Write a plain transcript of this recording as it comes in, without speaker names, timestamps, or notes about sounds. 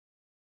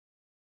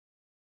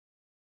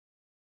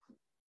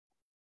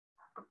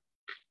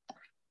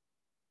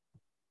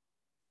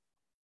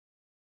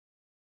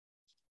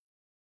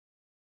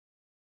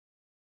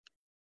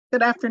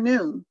Good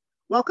afternoon.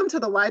 Welcome to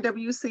the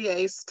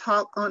YWCA's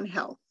Talk on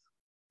Health.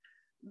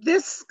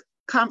 This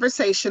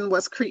conversation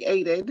was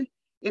created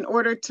in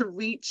order to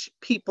reach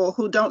people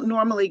who don't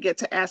normally get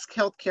to ask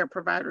healthcare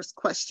providers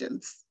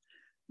questions.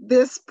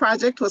 This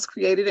project was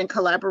created in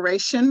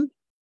collaboration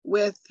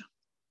with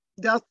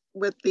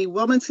the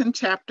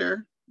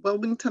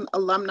Wilmington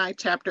Alumni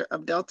Chapter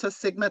of Delta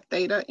Sigma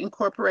Theta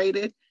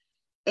Incorporated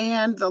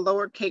and the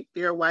Lower Cape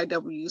Fear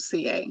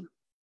YWCA.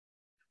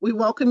 We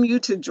welcome you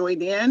to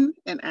join in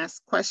and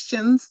ask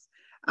questions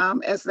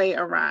as they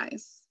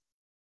arise.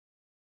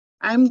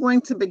 I'm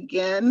going to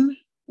begin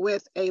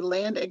with a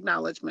land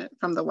acknowledgement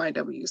from the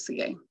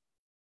YWCA.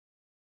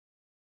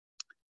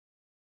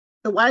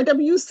 The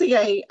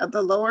YWCA of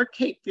the Lower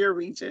Cape Fear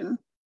region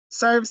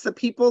serves the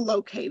people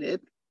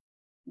located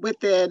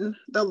within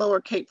the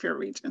Lower Cape Fear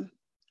region.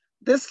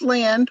 This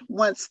land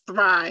once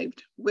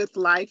thrived with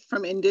life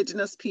from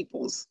indigenous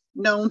peoples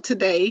known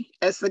today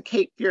as the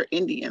Cape Fear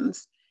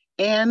Indians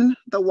and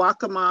the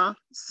Waccamaw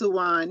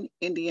Siouan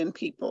Indian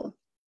people.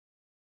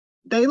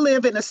 They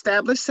live in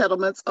established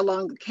settlements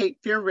along the Cape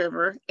Fear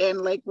River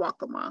and Lake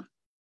Waccamaw,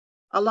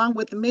 along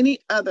with many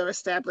other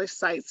established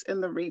sites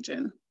in the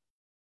region.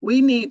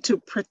 We need to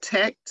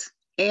protect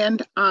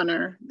and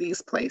honor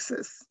these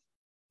places.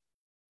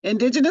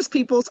 Indigenous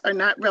peoples are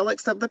not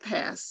relics of the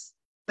past.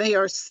 They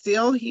are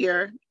still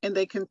here and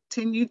they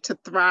continue to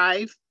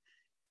thrive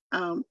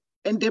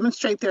and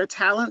demonstrate their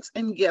talents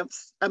and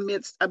gifts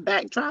amidst a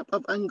backdrop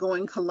of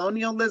ongoing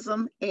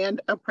colonialism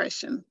and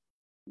oppression.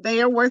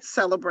 They are worth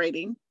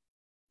celebrating.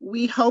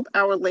 We hope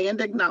our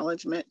land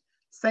acknowledgement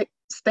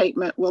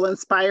statement will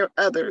inspire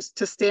others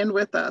to stand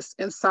with us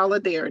in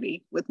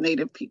solidarity with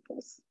Native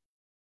peoples.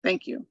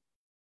 Thank you.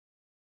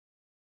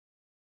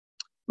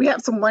 We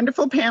have some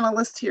wonderful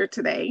panelists here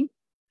today.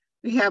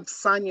 We have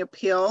Sonia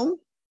Pill,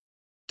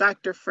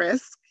 Dr.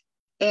 Frisk,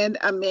 and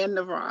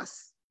Amanda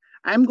Ross.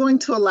 I'm going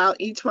to allow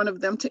each one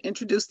of them to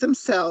introduce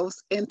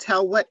themselves and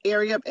tell what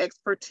area of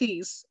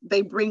expertise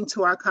they bring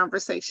to our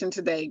conversation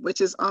today,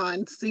 which is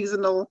on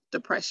seasonal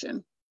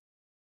depression.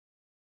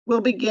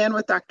 We'll begin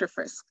with Dr.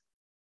 Frisk.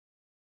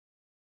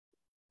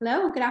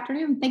 Hello, good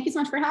afternoon. Thank you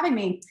so much for having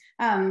me.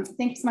 Thank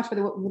you so much for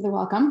the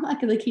welcome.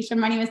 Lakeisha,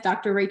 my name is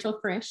Dr. Rachel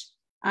Frisch.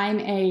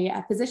 I'm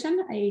a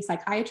physician, a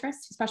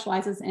psychiatrist who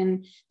specializes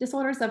in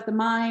disorders of the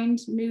mind,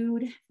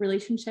 mood,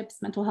 relationships,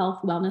 mental health,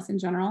 wellness in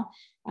general.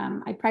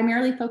 I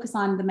primarily focus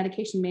on the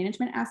medication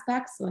management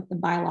aspects, so like the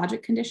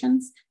biologic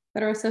conditions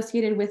that are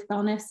associated with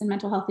wellness and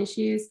mental health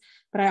issues,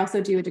 but I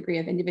also do a degree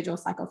of individual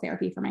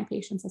psychotherapy for my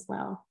patients as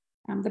well.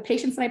 The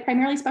patients that I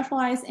primarily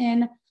specialize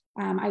in,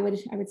 I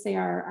would say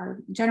are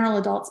general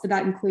adults, but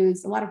that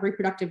includes a lot of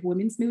reproductive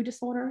women's mood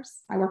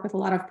disorders. I work with a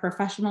lot of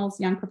professionals,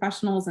 young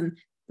professionals, and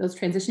those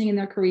transitioning in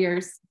their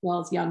careers, as well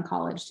as young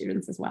college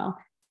students as well.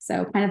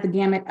 So kind of the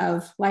gamut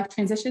of life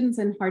transitions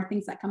and hard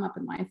things that come up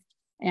in life.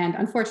 And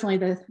unfortunately,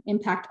 the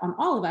impact on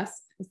all of us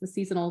is the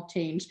seasonal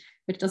change,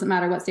 which doesn't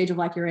matter what stage of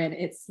life you're in,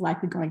 it's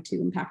likely going to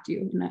impact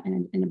you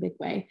in a big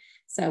way.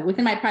 So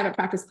within my private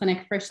practice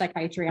clinic, Frisch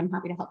Psychiatry, I'm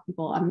happy to help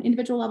people on an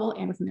individual level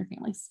and within their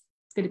families.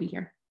 It's good to be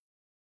here.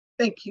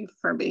 Thank you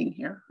for being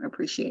here. I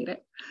appreciate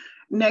it.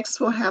 Next,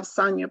 we'll have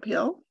Sonia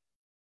Pill.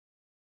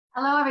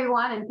 Hello,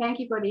 everyone, and thank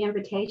you for the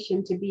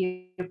invitation to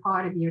be a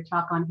part of your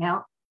Talk on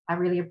Health. I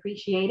really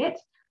appreciate it.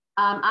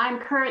 I'm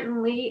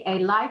currently a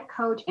life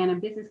coach and a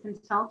business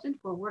consultant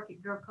for Work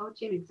It Girl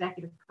Coaching,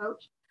 executive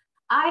coach.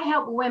 I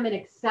help women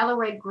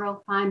accelerate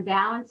growth, find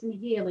balance and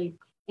healing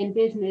in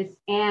business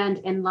and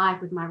in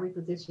life with my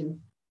reposition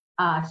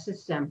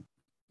system.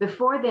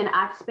 Before then,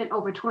 I've spent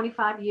over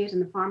 25 years in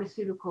the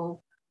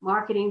pharmaceutical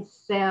marketing,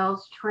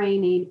 sales,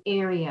 training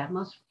area.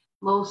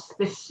 Most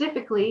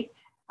specifically,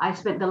 I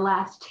spent the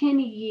last 10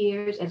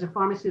 years as a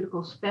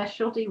pharmaceutical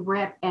specialty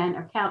rep and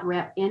account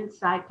rep in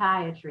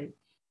psychiatry.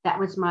 That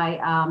was my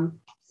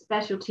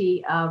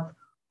specialty of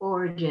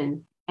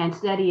origin, and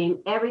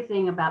studying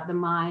everything about the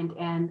mind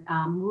and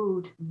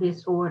mood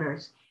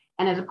disorders.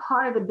 And as a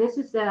part of the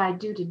business that I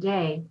do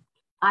today,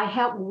 I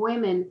help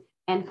women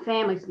and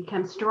families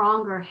become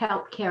stronger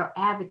healthcare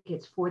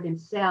advocates for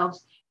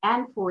themselves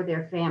and for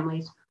their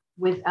families.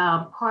 With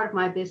part of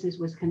my business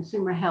was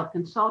consumer health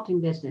consulting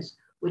business,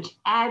 which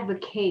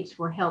advocates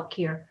for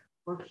healthcare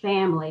for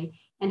family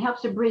and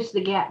helps to bridge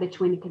the gap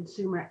between the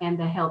consumer and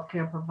the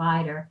healthcare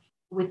provider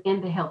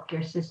within the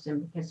healthcare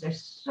system, because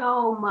there's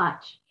so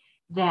much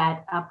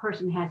that a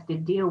person has to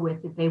deal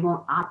with if they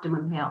want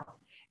optimum health.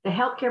 The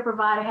healthcare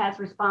provider has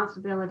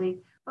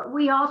responsibility, but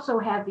we also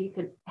have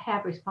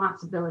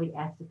responsibility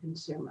as the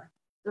consumer.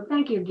 So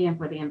thank you again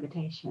for the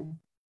invitation.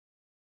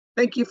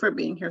 Thank you for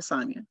being here,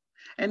 Sonia.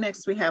 And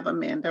next we have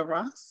Amanda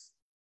Ross.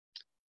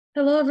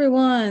 Hello,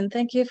 everyone.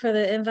 Thank you for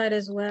the invite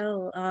as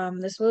well.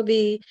 This will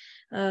be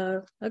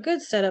a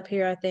good setup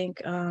here, I think,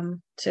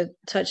 to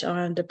touch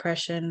on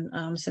depression,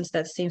 since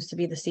that seems to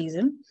be the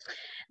season.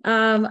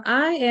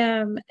 I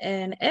am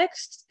an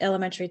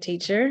ex-elementary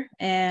teacher,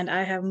 and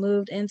I have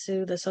moved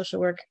into the social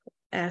work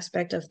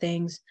aspect of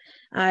things.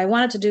 I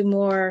wanted to do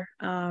more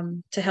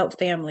to help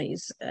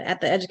families.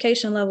 At the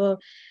education level,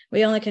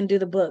 we only can do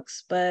the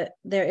books, but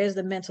there is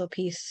the mental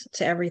piece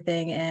to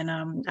everything.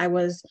 And I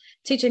was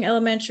teaching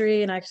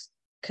elementary, and I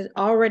could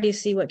already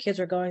see what kids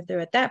were going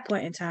through at that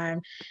point in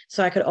time.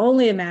 So I could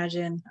only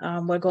imagine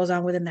what goes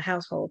on within the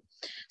household.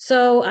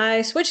 So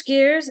I switched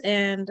gears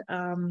and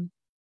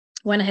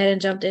went ahead and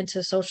jumped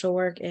into social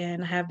work,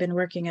 and have been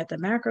working at the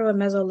macro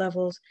and meso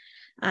levels.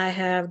 I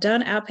have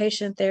done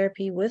outpatient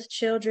therapy with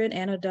children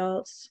and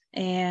adults,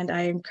 and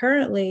I am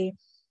currently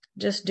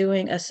just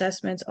doing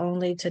assessments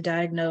only to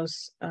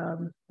diagnose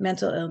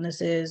mental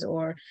illnesses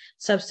or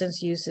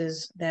substance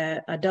uses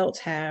that adults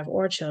have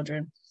or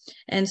children.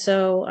 And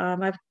so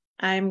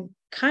I'm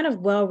kind of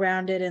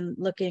well-rounded in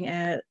looking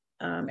at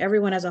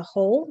everyone as a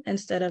whole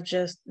instead of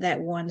just that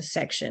one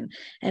section,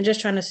 and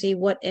just trying to see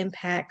what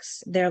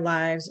impacts their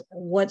lives,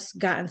 what's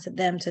gotten to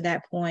them to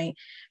that point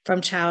from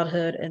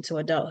childhood into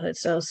adulthood.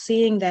 So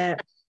seeing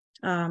that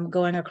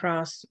going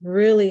across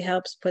really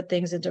helps put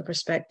things into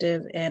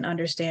perspective and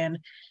understand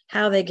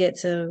how they get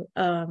to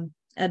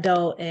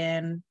adult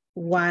and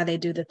why they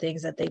do the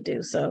things that they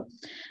do. So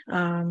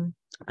I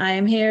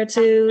am here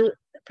to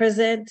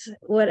present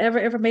whatever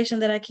information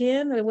that I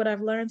can with what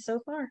I've learned so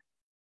far.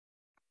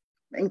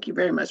 Thank you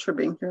very much for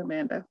being here,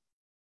 Amanda.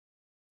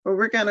 Well,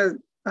 we're going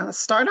to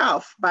start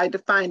off by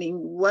defining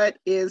what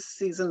is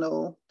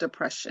seasonal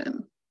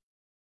depression.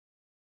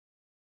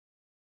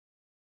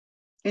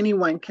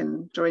 Anyone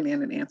can join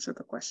in and answer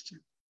the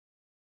question.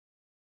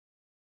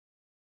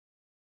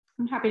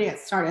 I'm happy to get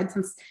started,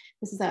 since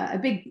this is a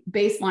big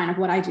baseline of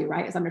what I do,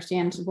 right? Is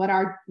understand what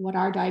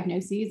are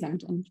diagnoses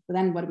and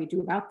then what do we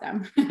do about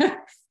them.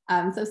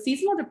 So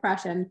seasonal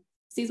depression,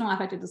 seasonal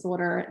affective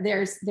disorder,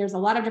 there's a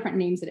lot of different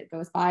names that it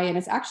goes by, and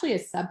it's actually a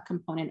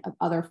subcomponent of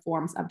other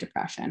forms of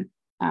depression.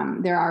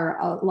 There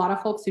are a lot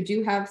of folks who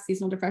do have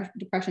seasonal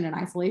depression in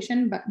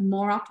isolation, but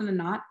more often than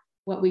not,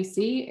 what we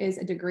see is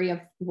a degree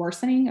of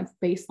worsening of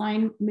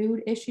baseline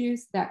mood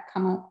issues that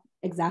come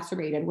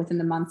exacerbated within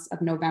the months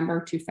of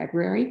November to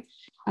February.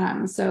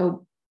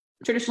 So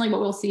traditionally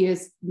what we'll see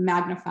is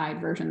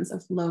magnified versions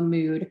of low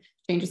mood,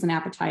 changes in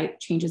appetite,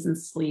 changes in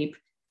sleep,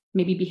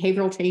 maybe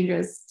behavioral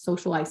changes,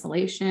 social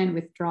isolation,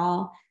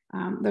 withdrawal.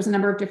 There's a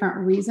number of different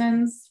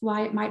reasons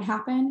why it might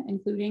happen,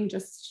 including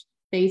just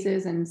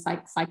phases and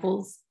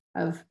cycles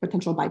of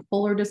potential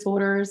bipolar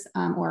disorders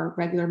or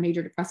regular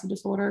major depressive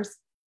disorders.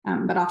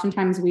 But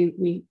oftentimes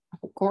we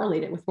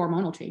correlate it with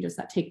hormonal changes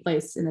that take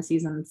place in the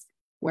seasons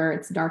where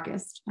it's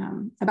darkest.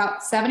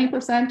 About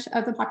 70%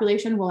 of the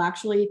population will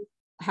actually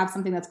have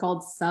something that's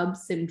called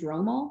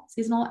subsyndromal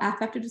seasonal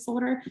affective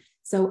disorder.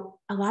 So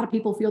a lot of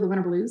people feel the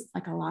winter blues,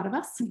 like a lot of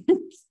us.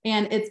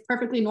 And it's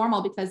perfectly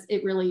normal because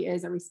it really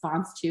is a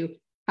response to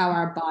how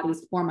our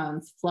body's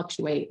hormones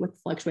fluctuate with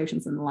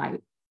fluctuations in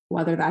light.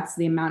 Whether that's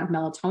the amount of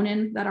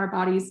melatonin that our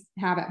bodies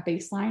have at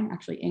baseline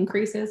actually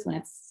increases when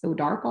it's so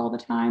dark all the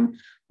time,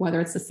 whether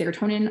it's the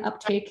serotonin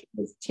uptake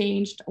is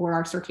changed, or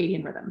our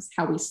circadian rhythms,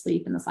 how we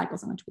sleep and the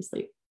cycles in which we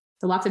sleep.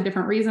 So lots of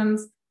different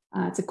reasons.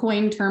 It's a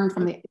coined term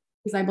from the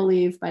 80s, I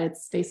believe, but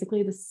it's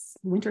basically this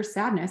winter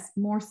sadness,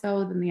 more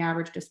so than the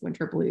average just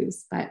winter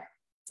blues, but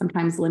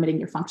sometimes limiting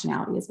your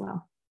functionality as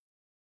well.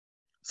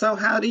 So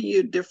how do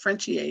you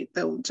differentiate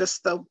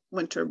just the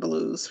winter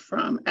blues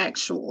from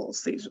actual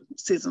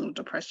seasonal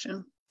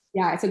depression?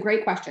 Yeah, it's a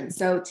great question.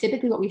 So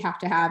typically what we have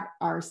to have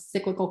are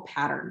cyclical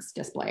patterns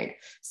displayed.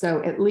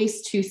 So at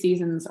least 2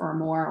 seasons or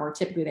more, or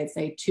typically they'd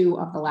say 2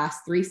 of the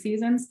last 3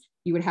 seasons,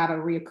 you would have a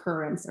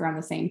reoccurrence around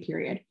the same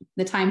period.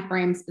 The time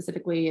frame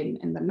specifically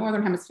in the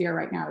Northern Hemisphere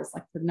right now is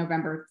like the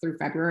November through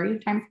February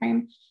time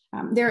frame.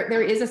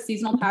 There is a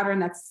seasonal pattern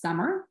that's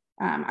summer.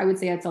 I would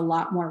say it's a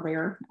lot more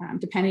rare,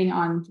 depending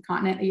on the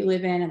continent that you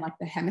live in and like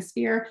the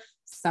hemisphere.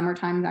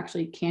 Summertime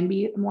actually can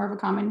be more of a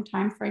common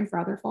time frame for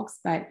other folks,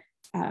 but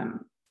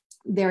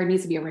there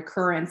needs to be a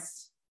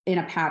recurrence in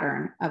a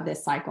pattern of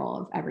this cycle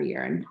of every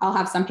year. And I'll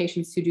have some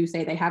patients who do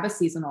say they have a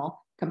seasonal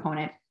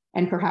component,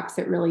 and perhaps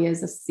it really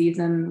is a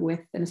season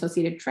with an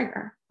associated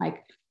trigger,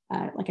 like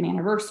an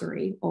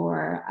anniversary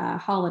or a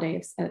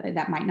holiday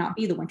that might not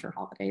be the winter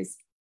holidays.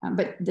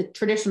 But the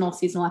traditional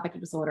seasonal affective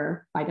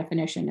disorder, by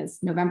definition, is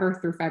November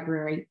through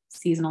February,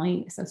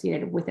 seasonally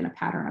associated within a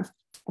pattern of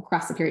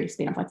across the period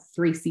span of like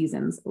 3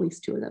 seasons, at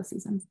least 2 of those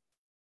seasons.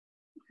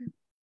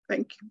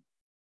 Thank you.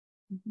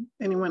 Mm-hmm.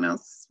 Anyone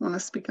else want to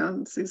speak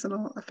on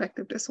seasonal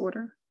affective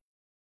disorder?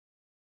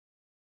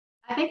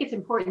 I think it's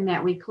important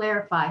that we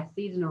clarify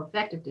seasonal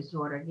affective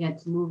disorder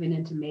against moving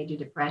into major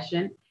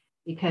depression,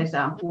 because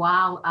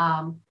while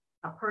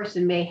a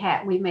person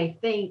we may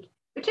think,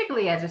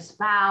 particularly as a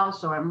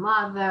spouse or a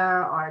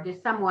mother or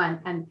just someone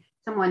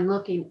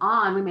looking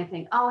on, we may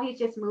think, oh, he's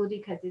just moody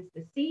because it's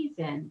the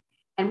season.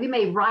 And we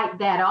may write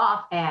that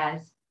off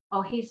as,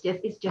 oh, it's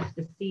just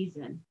the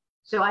season.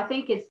 So I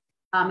think it's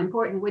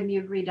important, wouldn't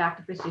you agree,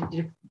 Dr. Frisch,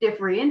 to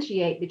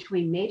differentiate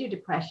between major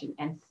depression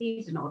and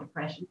seasonal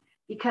depression,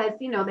 because,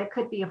 there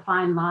could be a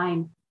fine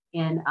line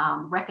in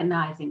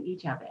recognizing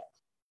each of it.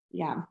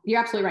 Yeah, you're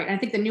absolutely right. And I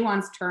think the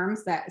nuanced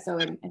terms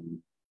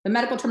in the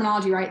medical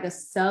terminology, right? The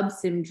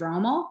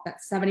subsyndromal, that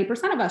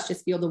 70% of us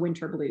just feel the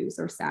winter blues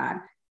or sad.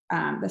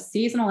 The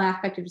seasonal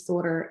affective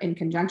disorder in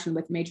conjunction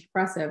with major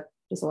depressive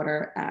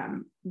disorder,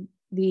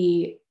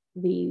 the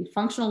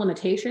functional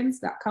limitations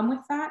that come with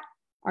that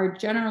are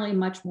generally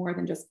much more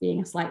than just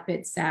being a slight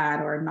bit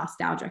sad or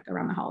nostalgic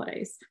around the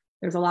holidays.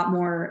 There's a lot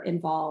more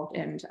involved,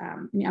 and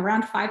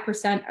around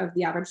 5% of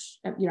the average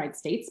United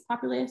States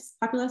populace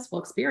will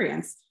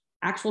experience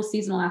actual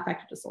seasonal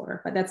affective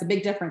disorder, but that's a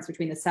big difference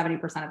between the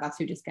 70% of us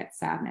who just get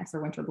sadness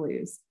or winter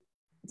blues.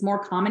 It's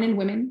more common in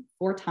women.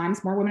 4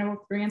 times more women will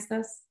experience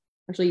this,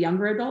 especially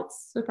younger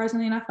adults,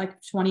 surprisingly enough, like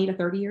 20 to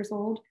 30 years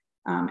old,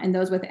 and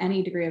those with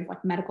any degree of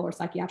like medical or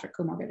psychiatric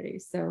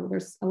comorbidities. So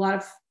there's a lot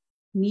of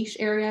niche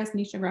areas,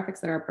 niche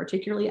demographics that are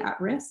particularly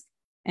at risk,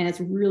 and it's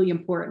really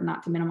important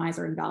not to minimize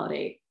or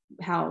invalidate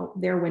how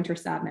their winter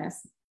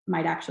sadness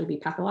might actually be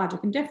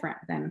pathologic and different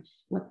than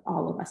what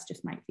all of us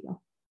just might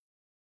feel.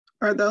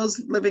 Are those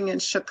living in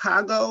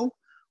Chicago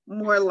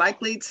more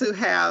likely to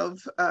have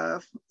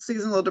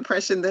seasonal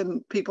depression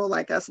than people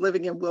like us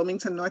living in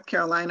Wilmington, North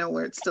Carolina,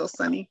 where it's still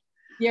sunny?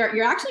 You're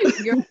right.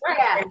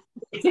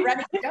 It's a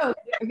running joke.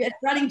 It's a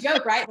running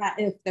joke, right? That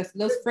if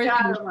those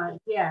freaking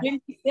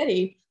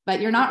city, but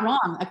you're not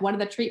wrong. Like one of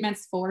the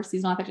treatments for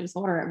seasonal affective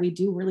disorder, we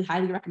do really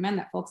highly recommend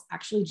that folks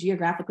actually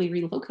geographically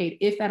relocate,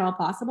 if at all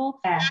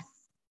possible,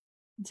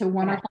 to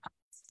warmer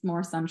climates,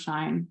 more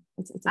sunshine.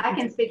 I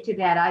can speak to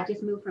that. I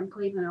just moved from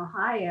Cleveland,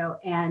 Ohio,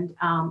 and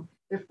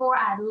before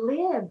I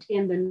lived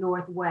in the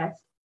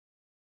Northwest,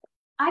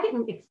 I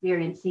didn't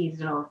experience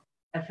seasonal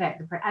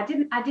affective.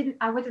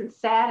 I wasn't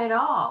sad at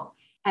all.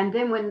 And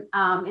then when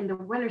in the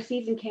winter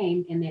season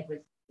came, and it was,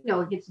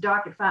 it gets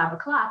dark at 5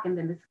 o'clock, and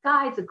then the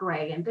skies are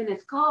gray, and then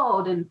it's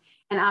cold, and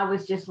I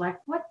was just like,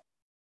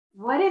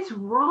 what is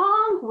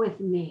wrong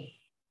with me?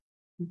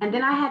 And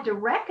then I had to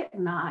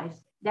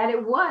recognize that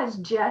it was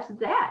just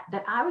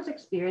that I was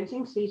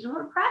experiencing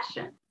seasonal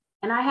depression,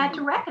 and I had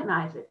to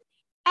recognize it.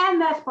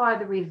 And that's part of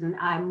the reason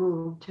I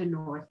moved to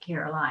North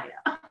Carolina.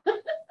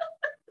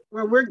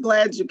 Well, we're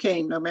glad you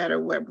came, no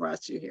matter what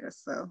brought you here.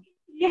 So,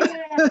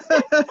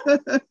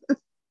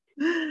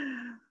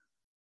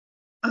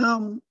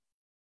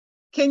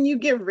 can you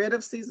get rid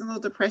of seasonal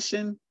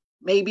depression?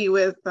 Maybe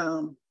with,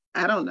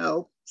 I don't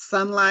know,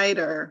 sunlight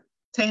or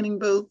tanning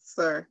booths,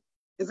 or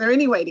is there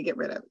any way to get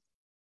rid of it?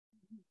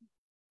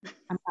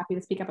 I'm happy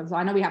to speak up as well.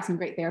 I know we have some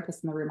great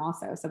therapists in the room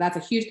also, so that's a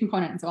huge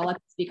component. And so I'll let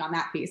you speak on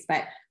that piece.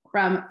 But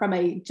from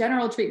a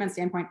general treatment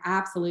standpoint,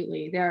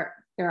 absolutely. There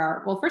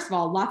are, well, first of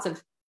all, lots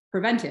of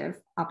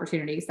preventive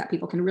opportunities that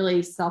people can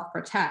really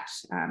self-protect,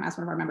 as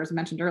one of our members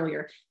mentioned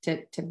earlier,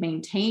 to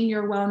maintain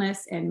your wellness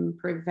and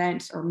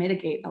prevent or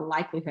mitigate the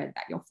likelihood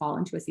that you'll fall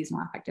into a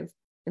seasonal affective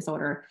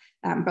disorder.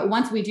 But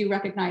once we do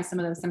recognize some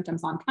of those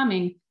symptoms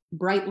oncoming,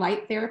 bright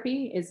light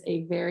therapy is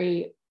a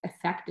very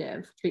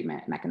effective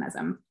treatment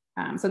mechanism.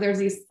 So there's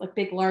these like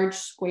big, large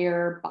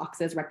square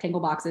boxes,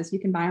 rectangle boxes. You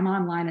can buy them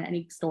online at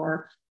any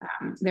store.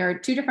 There are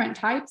 2 different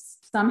types.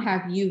 Some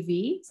have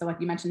UV. So like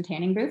you mentioned,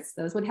 tanning booths,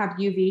 those would have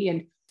UV,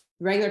 and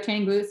regular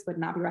tanning booths would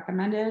not be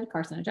recommended,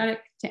 carcinogenic.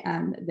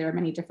 And there are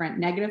many different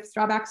negative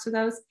drawbacks to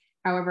those.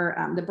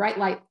 However, the bright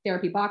light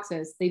therapy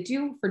boxes, they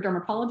do for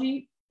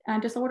dermatology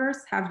disorders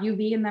have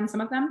UV in them,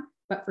 some of them,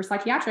 but for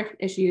psychiatric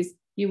issues,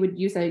 you would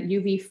use a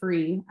UV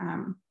free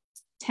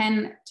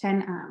 10,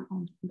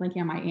 I'm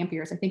blanking on my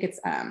amperes. I think it's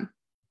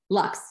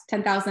lux,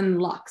 10,000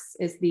 lux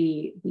is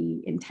the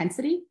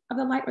intensity of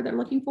the light where they're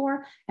looking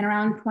for, and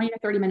around 20 to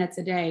 30 minutes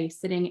a day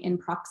sitting in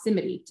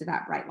proximity to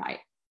that bright light.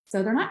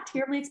 So they're not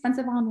terribly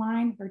expensive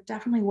online. They're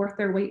definitely worth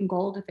their weight in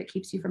gold if it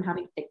keeps you from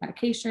having to take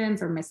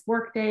medications or miss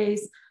work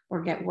days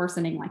or get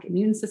worsening like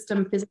immune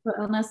system, physical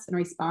illness in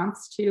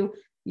response to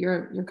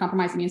your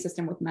compromised immune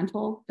system with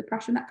mental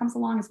depression that comes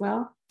along as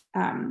well.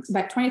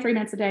 But 23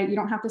 minutes a day, you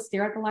don't have to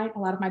stare at the light. A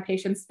lot of my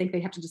patients think they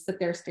have to just sit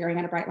there staring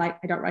at a bright light.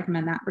 I don't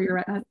recommend that for your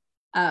retina,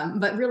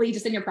 but really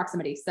just in your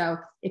proximity. So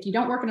if you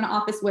don't work in an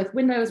office with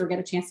windows or get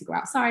a chance to go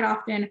outside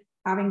often,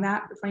 having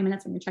that for 20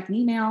 minutes when you're checking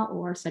email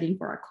or studying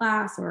for a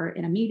class or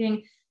in a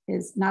meeting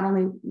is not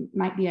only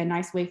might be a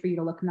nice way for you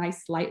to look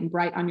nice, light and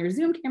bright on your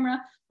Zoom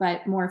camera,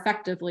 but more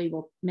effectively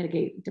will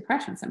mitigate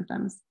depression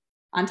symptoms.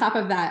 On top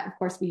of that, of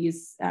course, we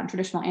use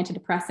traditional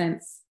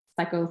antidepressants,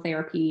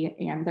 psychotherapy,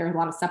 and there are a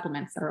lot of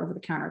supplements that are over the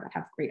counter that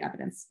have great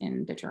evidence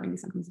in deterring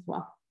these symptoms as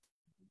well.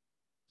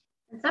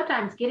 And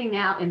sometimes getting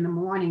out in the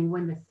morning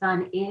when the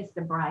sun is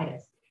the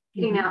brightest,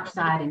 getting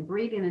outside and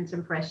breathing in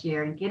some fresh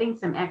air and getting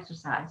some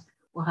exercise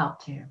will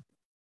help too.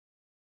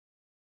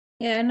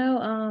 Yeah, I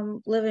know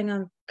living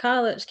on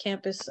college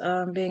campus,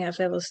 being at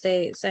Fayetteville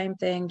State, same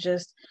thing.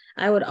 Just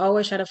I would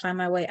always try to find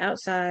my way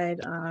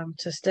outside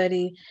to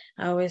study.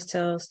 I always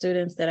tell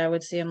students that I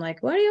would see them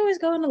like, why do you always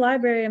go in the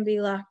library and be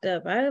locked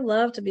up? I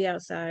love to be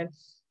outside.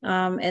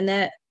 And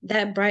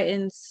that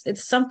brightens,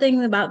 it's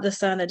something about the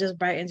sun that just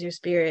brightens your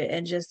spirit,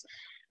 and just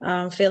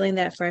feeling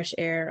that fresh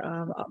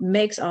air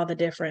makes all the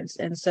difference.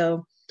 And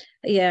so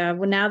Yeah,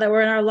 well, now that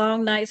we're in our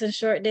long nights and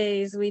short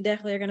days, we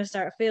definitely are going to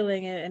start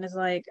feeling it. And it's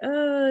like,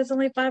 oh, it's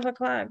only 5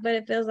 o'clock, but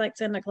it feels like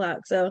 10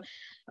 o'clock. So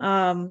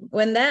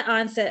when that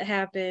onset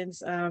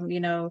happens, I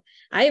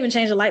even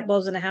changed the light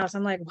bulbs in the house.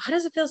 I'm like, why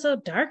does it feel so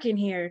dark in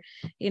here?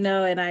 And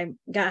I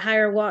got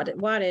higher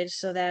wattage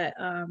so that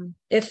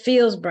it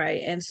feels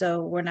bright. And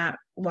so we're not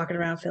walking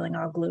around feeling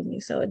all gloomy.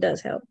 So it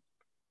does help.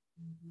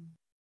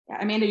 Yeah,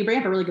 Amanda, you bring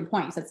up a really good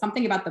point. You said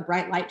something about the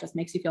bright light just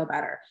makes you feel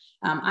better.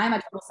 I'm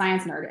a total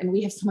science nerd, and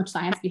we have so much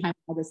science behind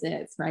all this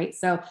is, right?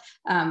 So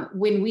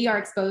when we are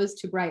exposed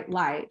to bright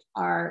light,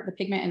 the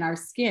pigment in our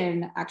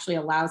skin actually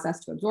allows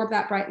us to absorb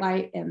that bright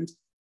light and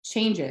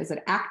changes,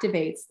 it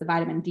activates the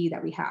vitamin D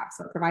that we have.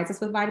 So it provides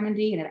us with vitamin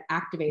D and it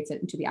activates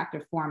it into the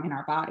active form in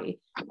our body.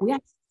 We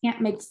actually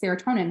can't make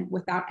serotonin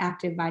without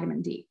active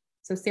vitamin D.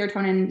 So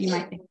serotonin, you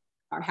might think,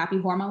 are happy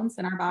hormones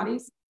in our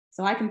bodies.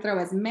 So I can throw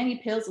as many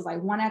pills as I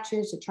want at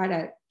you to try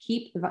to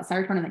keep the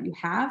serotonin that you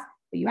have,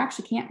 but you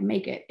actually can't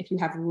make it if you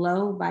have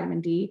low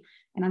vitamin D.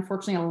 And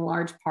unfortunately,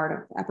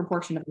 a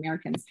proportion of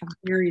Americans have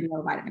very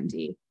low vitamin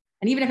D.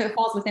 And even if it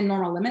falls within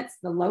normal limits,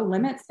 the low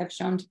limits have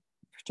shown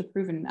to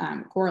proven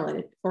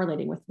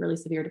correlating with really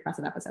severe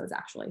depressive episodes,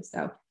 actually.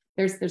 So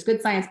there's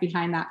good science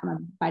behind that from a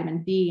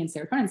vitamin D and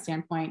serotonin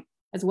standpoint,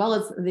 as well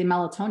as the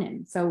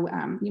melatonin. So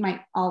you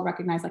might all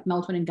recognize like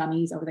melatonin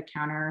gummies over the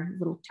counter,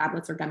 little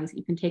tablets or gummies that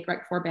you can take right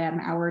before bed, an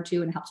hour or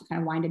two, and it helps you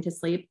kind of wind into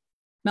sleep.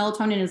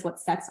 Melatonin is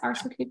what sets our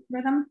circadian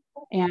rhythm.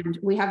 And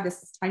we have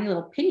this tiny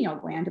little pineal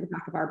gland at the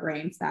back of our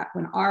brains that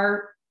when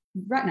our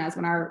retinas,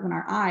 when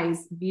our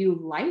eyes view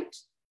light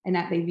and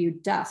that they view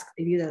dusk,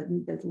 they view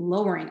the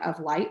lowering of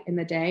light in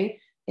the day,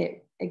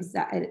 it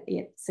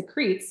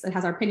secretes, it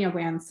has our pineal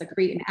gland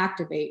secrete and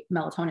activate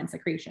melatonin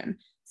secretion.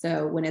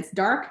 So when it's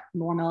dark,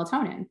 more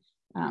melatonin.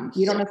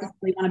 You don't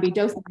necessarily want to be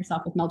dosing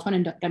yourself with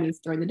melatonin gummies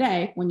during the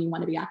day when you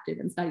want to be active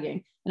and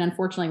studying. And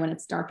unfortunately, when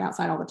it's dark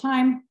outside all the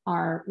time,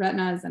 our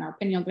retinas and our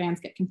pineal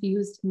glands get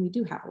confused, and we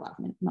do have a lot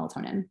of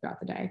melatonin throughout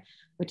the day,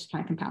 which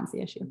kind of compounds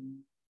the issue.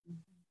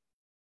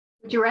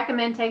 Would you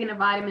recommend taking a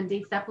vitamin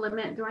D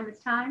supplement during this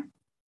time?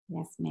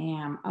 Yes,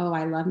 ma'am. Oh,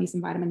 I love me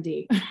some vitamin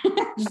D.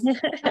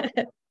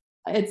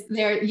 It's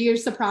there. You're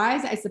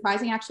surprised. It's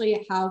surprising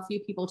actually how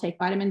few people take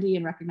vitamin D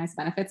and recognize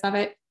benefits of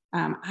it.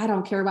 I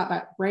don't care about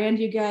that brand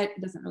you get.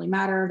 It doesn't really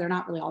matter. They're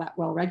not really all that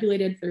well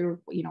regulated through,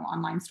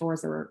 online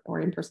stores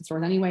or in-person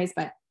stores anyways,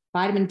 but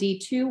vitamin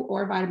D2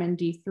 or vitamin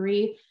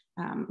D3,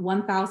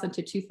 1,000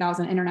 to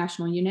 2,000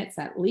 international units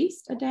at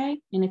least a day.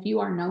 And if you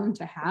are known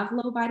to have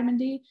low vitamin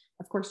D,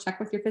 of course, check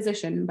with your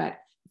physician, but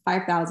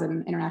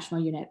 5,000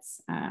 international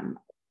units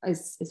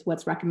is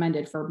what's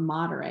recommended for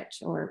moderate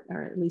or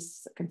at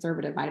least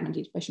conservative vitamin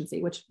D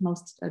deficiency, which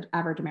most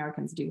average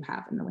Americans do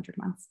have in the winter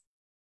months.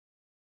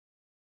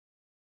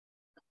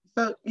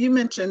 So you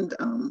mentioned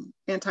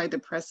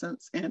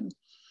antidepressants, and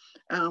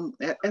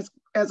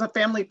as a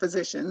family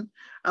physician,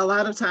 a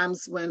lot of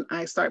times when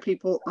I start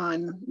people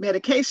on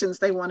medications,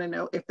 they want to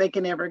know if they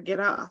can ever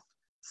get off.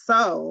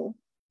 So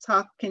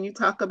can you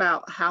talk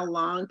about how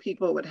long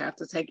people would have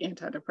to take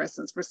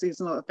antidepressants for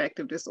seasonal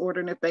affective disorder,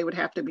 and if they would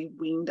have to be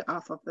weaned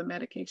off of the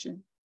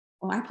medication?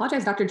 Well, I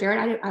apologize, Dr.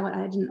 Jarrett. I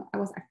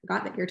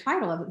forgot that your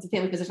title is a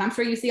family physician. I'm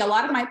sure you see a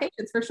lot of my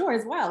patients for sure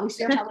as well. We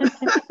share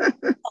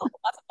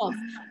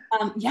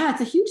yeah,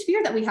 it's a huge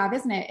fear that we have,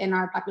 isn't it, in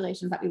our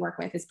populations that we work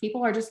with, is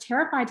people are just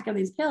terrified to get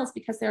these pills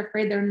because they're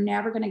afraid they're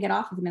never going to get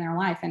off of them in their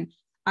life. And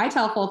I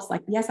tell folks,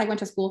 like, yes, I went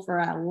to school for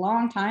a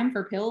long time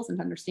for pills and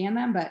to understand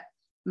them, but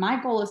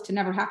my goal is to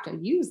never have to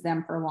use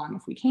them for long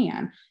if we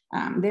can.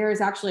 There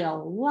is actually a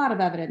lot of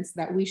evidence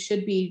that we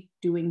should be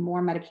doing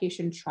more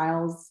medication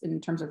trials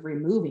in terms of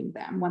removing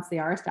them once they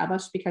are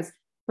established, because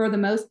for the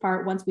most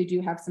part, once we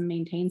do have some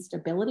maintained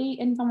stability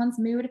in someone's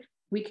mood,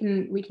 we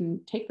can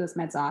take those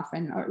meds off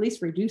or at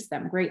least reduce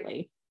them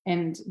greatly.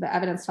 And the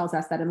evidence tells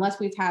us that unless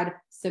we've had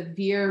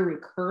severe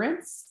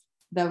recurrence,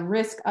 the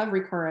risk of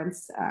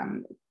recurrence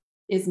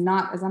is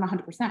not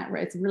 100%,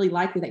 right? It's really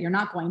likely that you're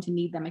not going to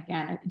need them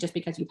again just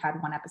because you've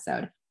had one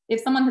episode.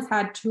 If someone has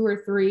had 2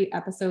 or 3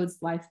 episodes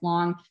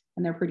lifelong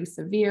and they're pretty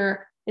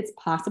severe, it's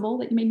possible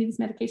that you may need these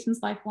medications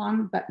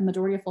lifelong, but the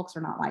majority of folks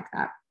are not like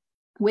that.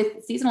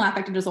 With seasonal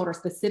affective disorder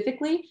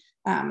specifically,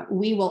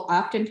 we will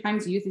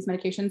oftentimes use these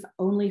medications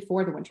only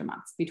for the winter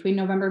months. Between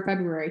November and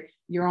February,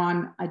 you're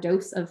on a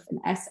dose of an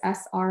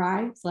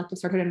SSRI, selective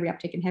sortilin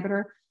reuptake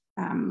inhibitor,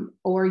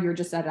 or you're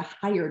just at a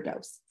higher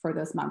dose for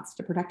those months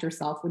to protect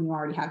yourself when you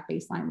already have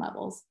baseline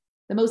levels.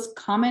 The most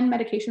common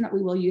medication that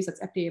we will use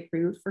that's FDA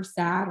approved for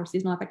SAD or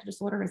seasonal affective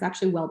disorder is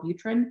actually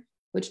Wellbutrin,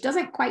 which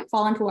doesn't quite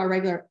fall into our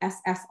regular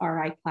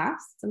SSRI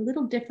class. It's a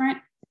little different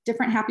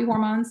happy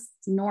hormones,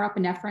 it's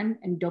norepinephrine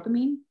and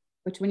dopamine,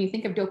 which when you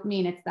think of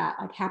dopamine, it's that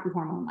like happy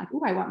hormone, like,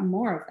 oh, I want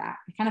more of that.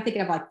 I kind of think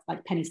of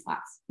like penny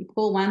slots. You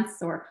pull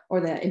once or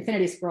the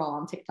infinity scroll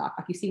on TikTok,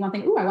 like you see one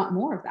thing, oh, I want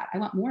more of that. I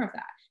want more of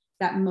that.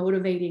 That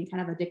motivating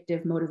kind of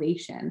addictive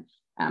motivation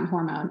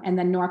hormone. And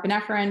then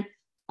norepinephrine,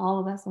 all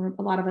of us, or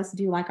a lot of us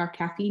do like our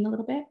caffeine a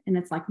little bit. And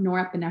it's like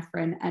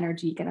norepinephrine,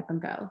 energy, get up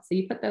and go. So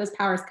you put those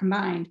powers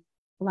combined,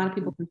 A lot of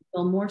people can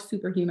feel more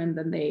superhuman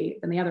than they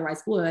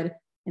otherwise would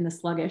in the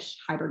sluggish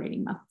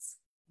hibernating months.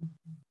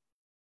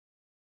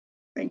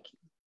 Thank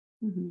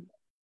you. Mm-hmm.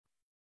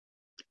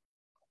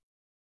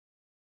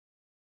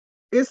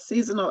 Is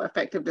seasonal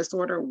affective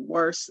disorder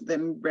worse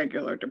than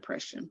regular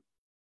depression?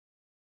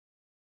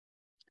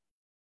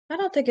 I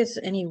don't think it's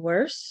any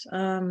worse.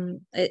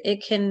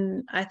 It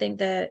can, I think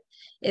that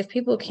if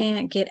people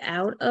can't get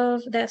out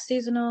of that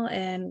seasonal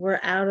and we're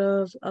out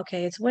of,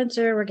 okay, it's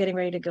winter, we're getting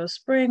ready to go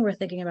spring, we're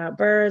thinking about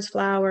birds,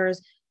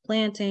 flowers,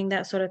 planting,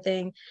 that sort of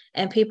thing,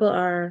 and people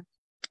are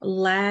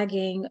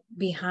lagging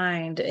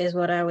behind is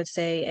what I would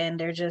say. And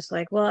they're just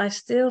like, well, I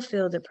still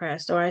feel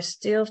depressed or I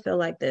still feel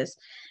like this.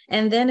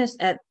 And then it's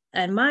at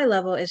my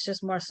level, it's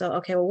just more so,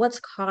 okay, well, what's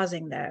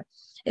causing that?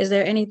 Is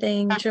there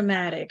anything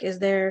traumatic? Is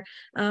there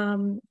a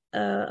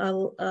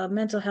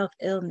mental health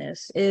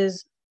illness?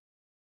 Is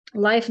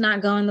life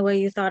not going the way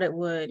you thought it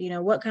would? You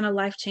know, what kind of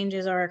life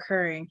changes are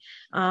occurring?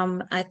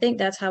 I think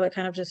that's how it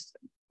kind of just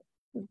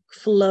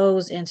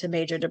flows into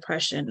major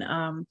depression.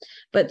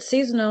 But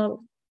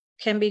seasonal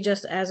can be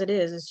just as it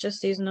is. It's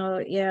just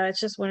seasonal. Yeah, it's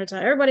just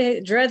wintertime.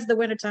 Everybody dreads the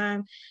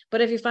wintertime, but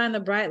if you find the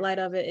bright light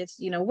of it, it's,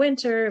 you know,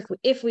 winter.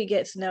 If we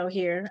get snow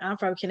here, I'm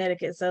from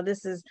Connecticut, so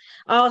this is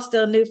all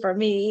still new for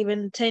me,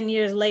 even 10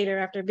 years later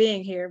after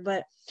being here.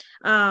 But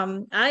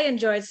I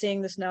enjoyed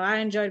seeing the snow. I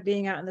enjoyed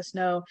being out in the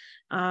snow,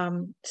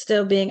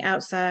 still being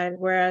outside.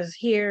 Whereas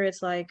here,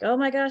 it's like, oh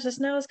my gosh, the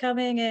snow is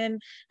coming, and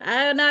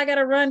now I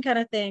gotta run, kind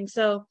of thing.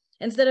 So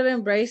instead of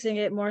embracing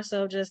it, more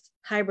so just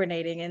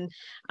hibernating.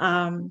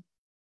 And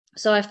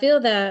so I feel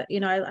that,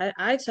 you know,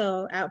 I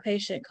tell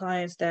outpatient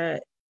clients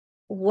that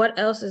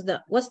what's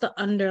the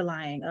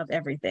underlying of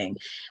everything?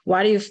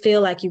 Why do you feel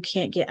like you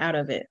can't get out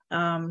of it?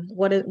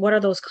 What are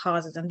those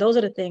causes? And those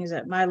are the things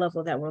at my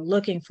level that we're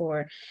looking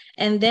for.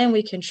 And then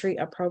we can treat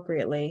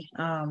appropriately.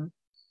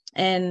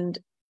 And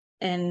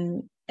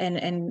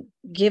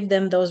give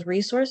them those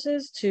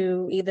resources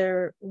to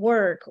either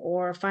work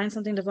or find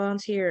something to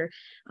volunteer,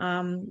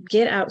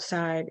 get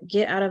outside,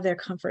 get out of their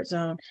comfort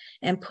zone,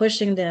 and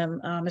pushing them,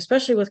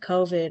 especially with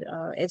COVID,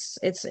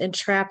 it's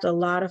entrapped a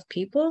lot of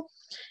people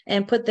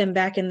and put them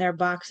back in their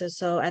boxes.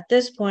 So at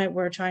this point,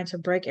 we're trying to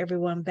break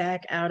everyone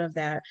back out of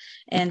that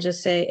and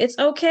just say, it's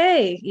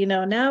okay. You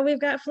know, now we've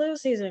got flu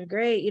season.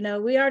 Great. You know,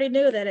 we already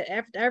knew that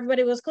after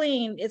everybody was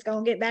clean, it's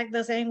going to get back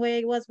the same way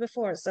it was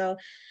before. So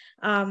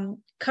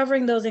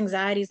covering those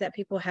anxieties that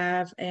people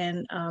have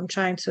and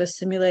trying to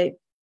assimilate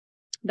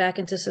back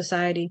into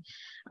society.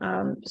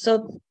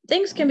 So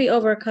things can be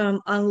overcome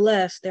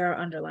unless there are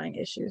underlying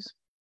issues.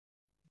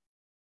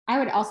 I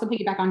would also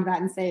piggyback onto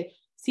that and say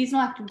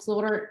seasonal affective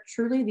disorder,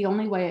 truly the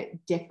only way it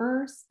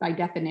differs by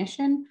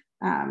definition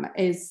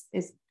is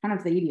kind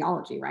of the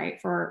etiology, right?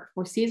 For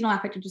seasonal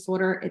affective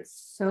disorder,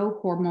 it's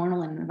so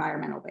hormonal and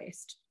environmental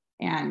based.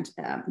 And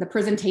the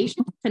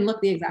presentation can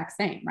look the exact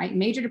same, right?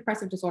 Major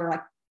depressive disorder,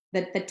 like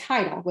the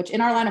title, which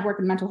in our line of work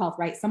in mental health,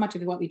 right? So much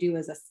of what we do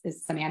is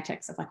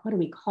semantics of like, what do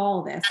we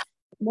call this?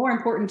 More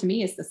important to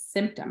me is the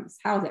symptoms.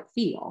 How does it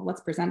feel?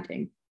 What's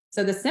presenting?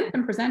 So the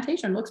symptom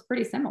presentation looks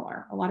pretty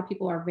similar. A lot of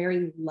people are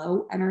very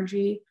low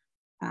energy,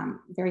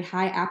 very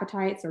high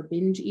appetites or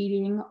binge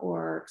eating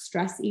or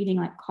stress eating,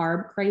 like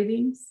carb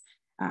cravings,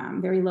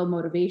 very low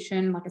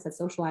motivation, like I said,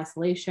 social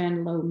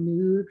isolation, low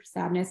mood,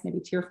 sadness, maybe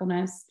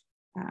tearfulness,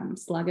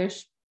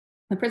 sluggish.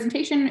 The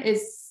presentation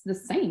is the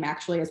same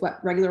actually as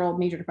what regular old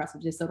major depressive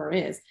disorder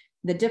is.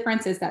 The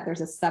difference is that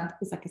there's it's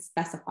like a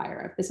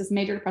specifier of this is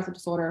major depressive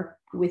disorder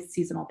with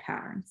seasonal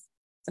patterns.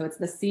 So it's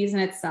the season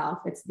itself,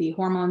 it's the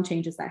hormone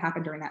changes that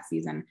happen during that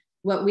season.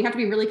 What we have to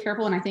be really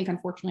careful, and I think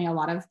unfortunately a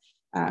lot of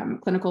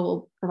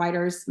clinical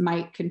providers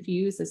might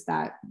confuse, is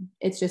that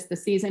it's just the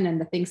season and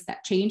the things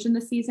that change in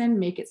the season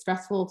make it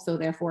stressful, so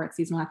therefore it's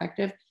seasonal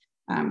affective.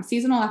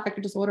 Seasonal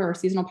affective disorder or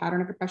seasonal pattern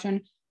of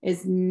depression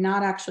is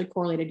not actually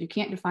correlated. You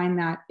can't define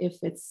that if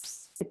the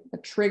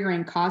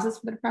triggering causes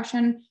for the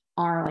depression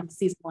are like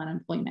seasonal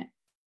unemployment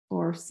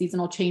or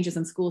seasonal changes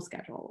in school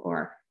schedule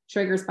or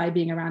triggers by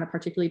being around a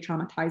particularly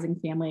traumatizing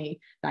family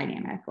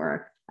dynamic,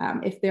 or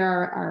if there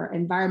are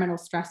environmental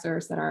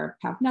stressors that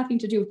have nothing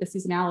to do with the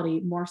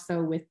seasonality, more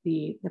so with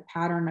the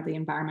pattern of the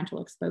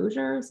environmental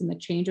exposures and the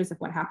changes of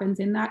what happens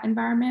in that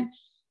environment.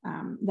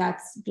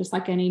 That's just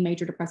like any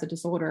major depressive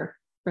disorder.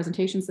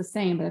 Presentation's the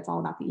same, but it's all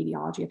about the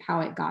etiology of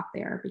how it got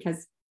there.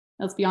 Because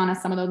let's be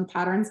honest, some of those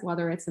patterns,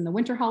 whether it's in the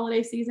winter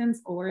holiday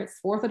seasons or it's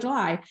 4th of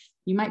July,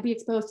 you might be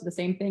exposed to the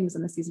same things,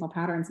 and the seasonal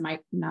patterns might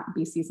not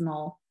be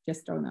seasonal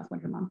just during those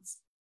winter months.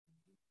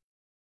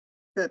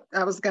 Good.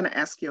 I was going to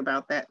ask you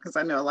about that because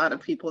I know a lot of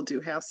people do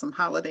have some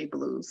holiday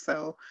blues,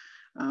 so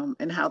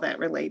and how that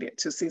related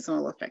to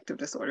seasonal affective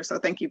disorder. So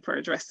thank you for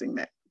addressing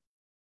that.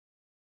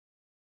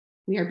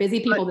 We are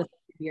busy people this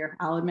year,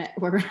 I'll admit.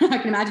 I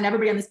can imagine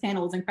everybody on this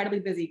panel is incredibly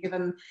busy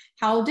given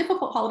how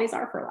difficult holidays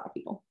are for a lot of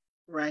people.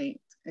 Right,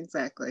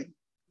 exactly.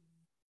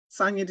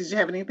 Sonia, did you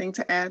have anything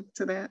to add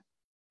to that?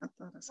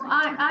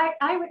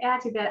 I would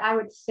add to that. I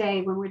would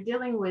say when we're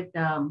dealing with,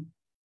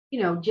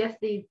 just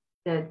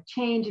the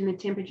change in the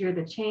temperature,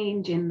 the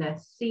change in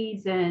the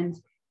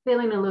seasons,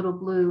 feeling a little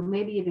blue,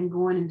 maybe even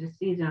going into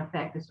season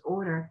affective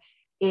disorder,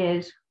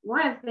 is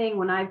one of the things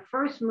when I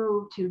first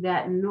moved to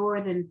that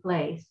northern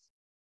place,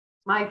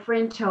 my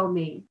friend told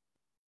me,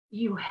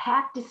 you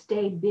have to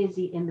stay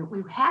busy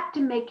you have to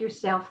make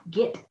yourself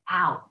get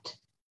out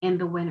in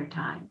the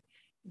wintertime.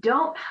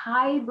 Don't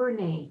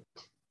hibernate.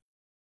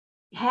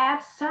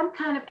 Have some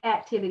kind of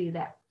activity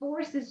that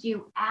forces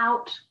you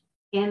out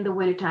in the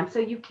wintertime so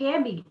you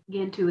can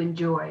begin to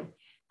enjoy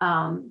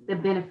the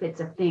benefits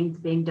of things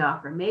being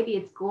darker. Maybe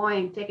it's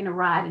taking a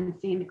ride and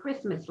seeing the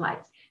Christmas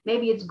lights.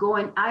 Maybe it's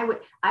I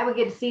would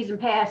get a season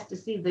pass to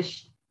see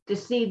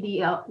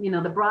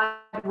the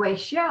Broadway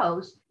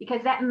shows,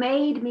 because that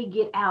made me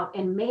get out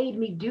and made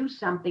me do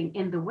something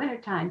in the winter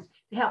times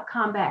to help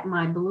combat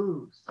my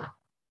blues.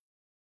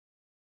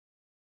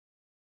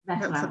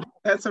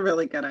 That's a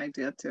really good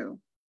idea too.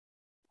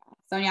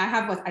 So yeah, I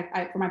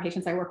have for my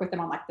patients, I work with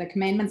them on like the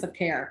commandments of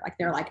care. Like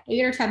there are like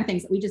 8 or 10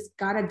 things that we just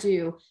got to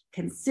do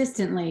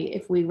consistently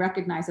if we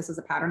recognize this as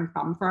a pattern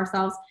problem for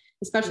ourselves,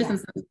 especially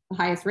since the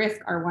highest risk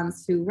are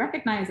ones who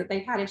recognize that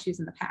they've had issues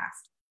in the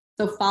past.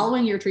 So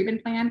following your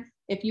treatment plan,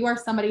 if you are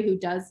somebody who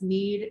does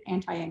need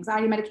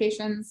anti-anxiety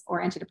medications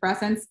or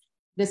antidepressants,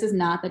 this is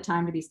not the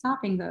time to be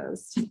stopping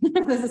those.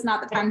 This is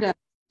not the time to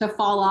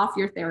fall off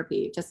your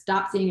therapy, to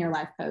stop seeing your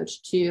life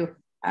coach, to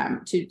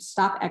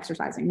stop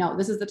exercising. No,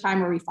 this is the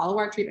time where we follow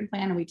our treatment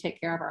plan and we take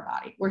care of our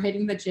body. We're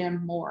hitting the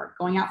gym more,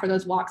 going out for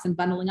those walks and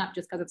bundling up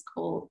just because it's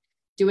cold,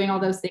 doing all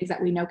those things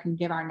that we know can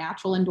give our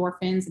natural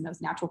endorphins and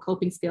those natural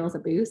coping skills a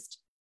boost.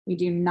 We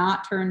do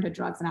not turn to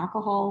drugs and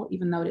alcohol,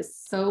 even though it is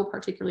so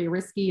particularly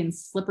risky and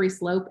slippery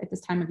slope at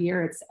this time of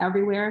year. It's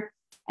everywhere.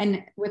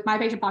 And with my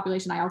patient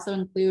population, I also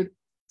include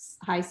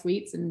high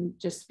sweets and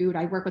just food.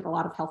 I work with a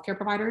lot of healthcare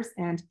providers,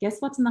 and guess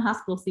what's in the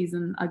hospital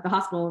season, like the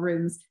hospital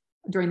rooms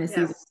during this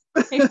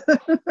season?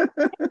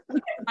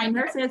 My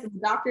nurses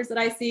and doctors that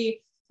I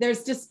see,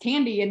 there's just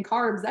candy and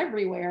carbs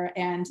everywhere.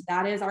 And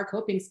that is our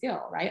coping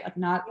skill, right? Like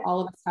not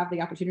all of us have the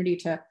opportunity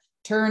to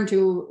turn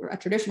to a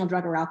traditional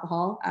drug or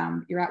alcohol.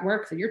 You're at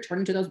work, so you're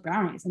turning to those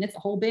brownies, and it's a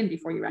whole bin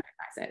before you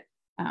recognize it.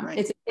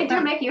 It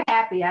do make you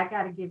happy. I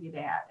got to give you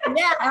that.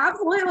 Yeah,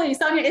 absolutely.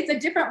 Sonia, it's a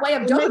different way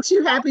of it makes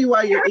you happy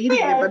while you're eating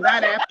it, but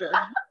not after.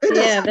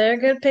 Yeah, they're a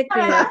good pick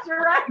me up.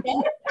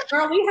 Right.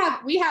 Girl,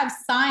 we have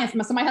science.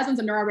 So my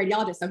husband's a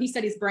neuroradiologist, so he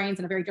studies brains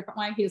in a very different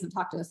way. He doesn't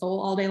talk to the soul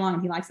all day long,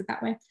 and he likes it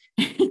that way.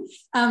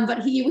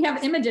 But we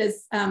have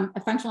images,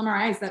 functional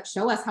MRIs that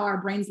show us how our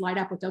brains light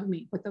up with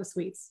dopamine with those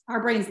sweets.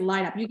 Our brains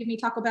light up. You give me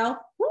Taco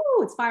Bell, woo,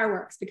 it's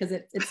fireworks, because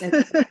it's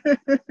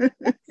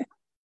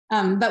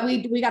but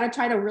we got to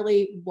try to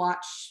really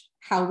watch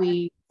how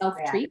we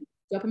self-treat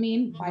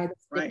dopamine by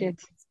the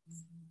addictive.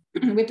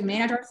 We have to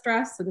manage our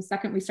stress. So the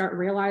second we start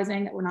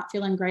realizing that we're not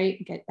feeling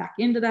great, get back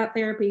into that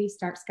therapy,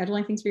 start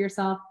scheduling things for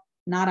yourself,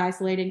 not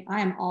isolating. I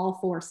am all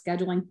for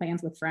scheduling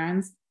plans with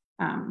friends.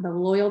 The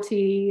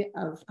loyalty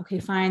of, okay,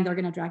 fine, they're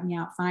going to drag me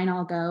out. Fine,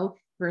 I'll go,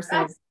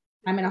 versus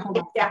I'm going to hold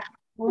up.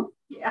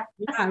 Yeah,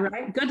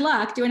 right. Good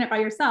luck doing it by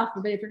yourself.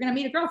 But if you're going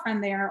to meet a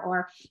girlfriend there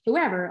or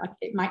whoever, like,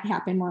 it might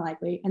happen more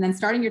likely. And then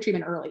starting your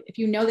treatment early. If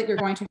you know that you're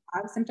going to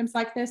have symptoms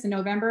like this in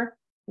November,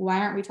 why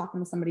aren't we talking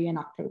to somebody in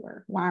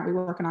October? Why aren't we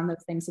working on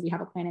those things so we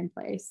have a plan in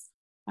place?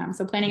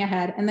 So planning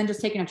ahead, and then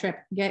just taking a trip,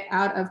 get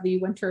out of the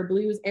winter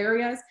blues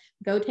areas,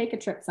 go take a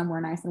trip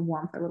somewhere nice and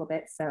warm for a little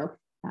bit. So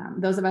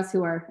those of us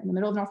who are in the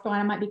middle of North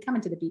Carolina might be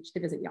coming to the beach to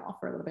visit y'all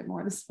for a little bit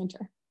more this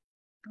winter.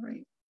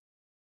 Great.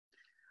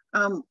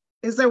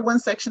 Is there one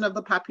section of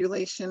the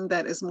population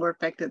that is more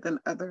affected than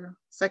other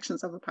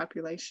sections of the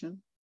population?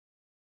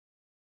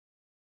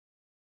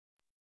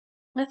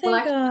 I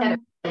think,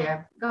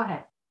 go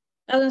ahead.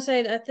 I was gonna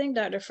say, I think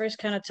Dr. Frisch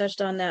kind of touched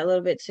on that a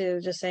little bit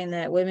too, just saying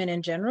that women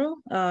in general,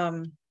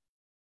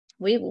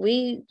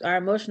 we are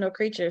emotional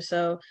creatures.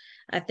 So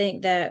I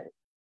think that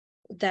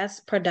that's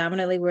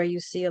predominantly where you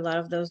see a lot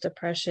of those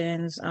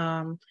depressions,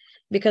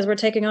 because we're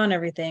taking on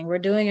everything, we're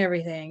doing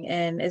everything.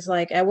 And it's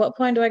like, at what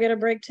point do I get a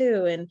break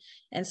too?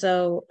 And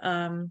so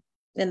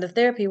in the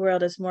therapy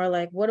world, it's more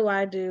like, what do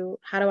I do?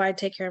 How do I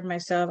take care of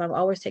myself? I'm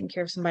always taking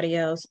care of somebody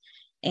else.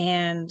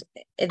 And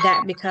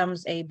that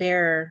becomes a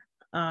barrier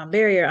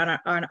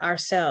on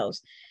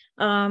ourselves.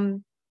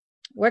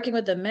 Working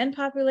with the men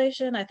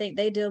population, I think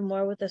they deal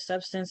more with the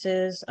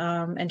substances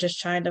and just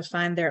trying to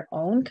find their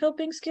own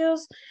coping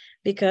skills,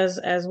 because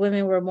as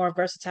women, we're more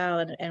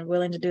versatile and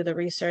willing to do the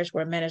research,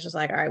 where men is just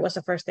like, all right, what's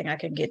the first thing I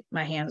can get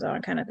my hands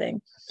on, kind of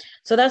thing.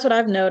 So that's what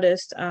I've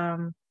noticed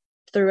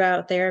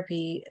throughout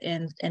therapy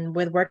and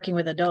with working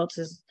with adults,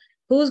 is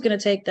who's going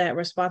to take that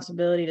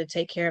responsibility to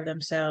take care of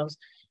themselves.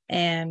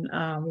 And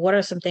what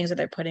are some things that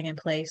they're putting in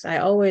place? I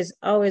always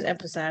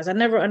emphasize, I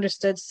never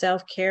understood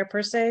self-care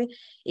per se,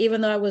 even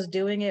though I was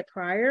doing it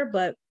prior,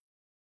 but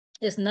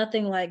it's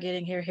nothing like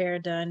getting your hair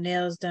done,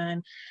 nails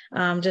done,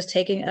 just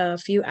taking a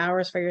few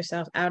hours for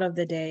yourself out of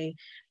the day,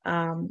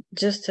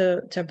 just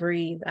to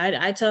breathe.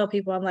 I tell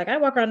people, I'm like, I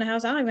walk around the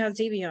house, I don't even have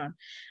TV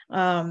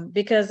on,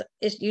 because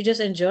you just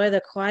enjoy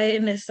the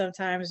quietness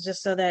sometimes,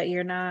 just so that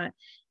you're not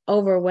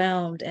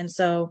overwhelmed. And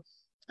so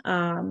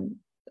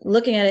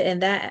looking at it in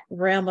that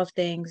realm of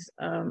things,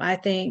 I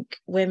think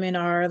women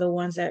are the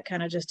ones that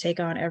kind of just take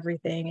on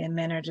everything, and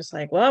men are just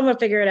like, well, I'm gonna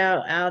figure it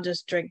out. I'll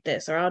just drink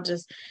this, or I'll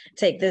just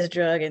take this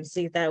drug and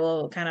see if that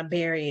will kind of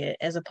bury it,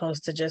 as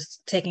opposed to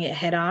just taking it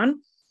head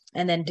on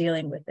and then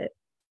dealing with it.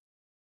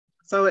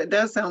 So it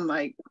does sound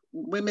like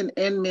women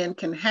and men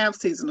can have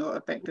seasonal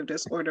affective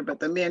disorder, but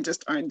the men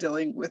just aren't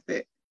dealing with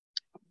it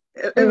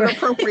in an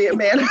appropriate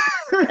manner.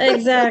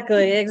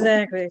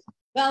 Exactly.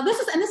 Well, this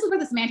is where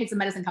the semantics of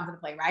medicine comes into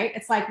play, right?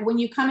 It's like when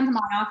you come into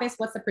my office,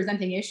 what's the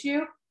presenting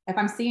issue? If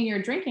I'm seeing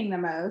you're drinking the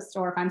most,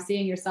 or if I'm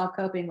seeing yourself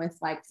coping with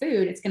like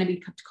food, it's going to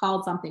be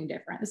called something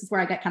different. This is where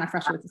I get kind of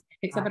frustrated with the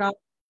semantics of it all.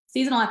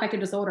 Seasonal affective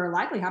disorder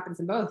likely happens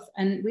in both.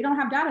 And we don't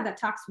have data that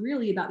talks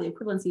really about the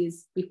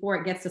equivalencies before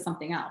it gets to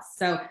something else.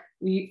 So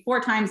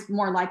 4 times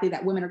more likely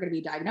that women are going to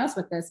be diagnosed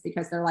with this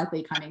because they're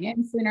likely coming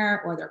in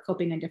sooner, or they're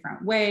coping in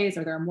different ways,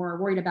 or they're more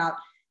worried about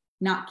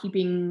not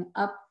keeping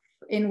up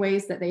in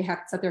ways that they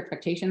have set their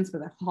expectations for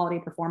the holiday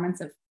performance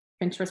of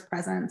Pinterest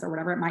presents or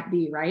whatever it might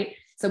be, right?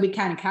 So we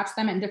kind of catch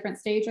them in different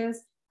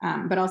stages.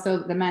 But also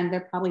the men,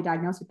 they're probably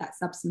diagnosed with that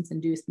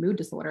substance-induced mood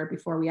disorder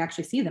before we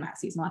actually see them at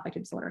seasonal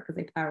affective disorder, because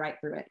they plow right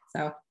through it.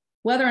 So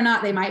whether or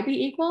not they might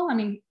be equal, I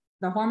mean,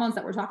 the hormones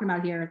that we're talking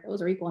about here,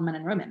 those are equal in men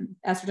and women.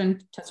 Estrogen,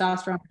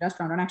 testosterone,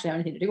 progesterone don't actually have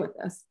anything to do with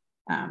this.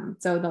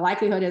 So the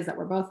likelihood is that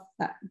we're both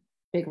at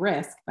big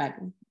risk, but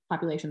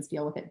populations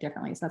deal with it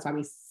differently. So that's why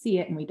we see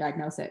it and we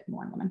diagnose it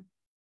more in women.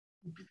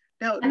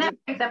 Now, And that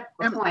brings up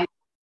a point.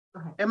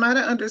 Am I to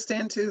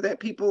understand too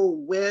that people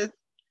with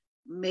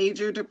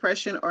major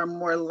depression are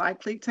more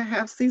likely to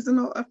have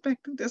seasonal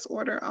affective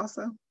disorder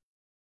also?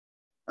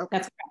 Okay.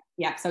 That's correct.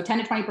 Yeah. So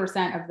 10 to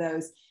 20% of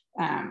those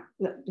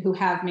who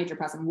have major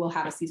depression will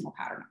have a seasonal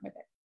pattern with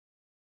it.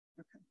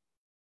 Okay.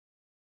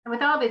 And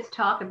with all this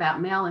talk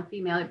about male and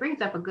female, it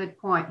brings up a good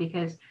point,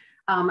 because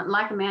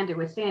like Amanda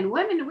was saying,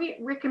 women,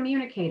 we're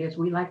communicators.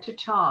 We like to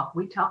talk.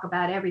 We talk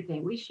about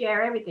everything. We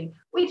share everything.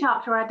 We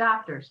talk to our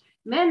doctors.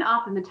 Men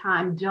often the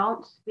time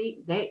don't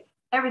speak.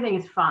 Everything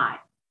is fine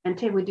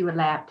until we do a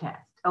lab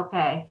test,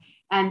 okay?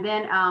 And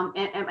then,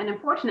 and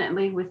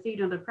unfortunately with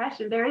seasonal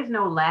depression, there is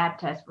no lab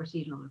test for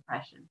seasonal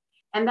depression.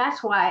 And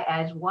that's why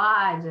as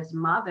wives, as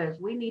mothers,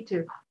 we need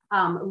to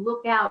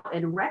look out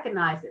and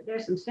recognize that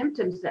there's some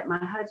symptoms that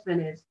my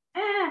husband is,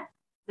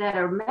 that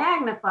are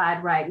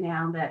magnified right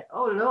now, that,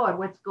 oh Lord,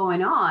 what's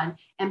going on?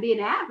 And be an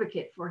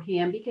advocate for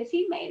him, because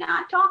he may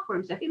not talk for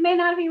himself. He may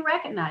not even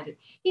recognize it.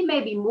 He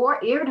may be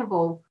more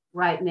irritable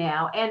right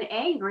now and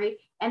angry,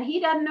 and he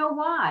doesn't know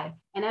why.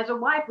 And as a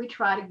wife, we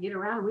try to get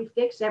around, we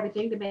fix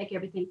everything to make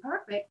everything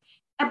perfect,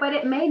 but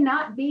it may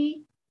not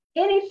be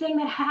anything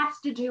that has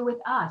to do with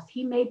us.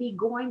 He may be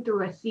going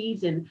through a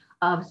season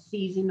of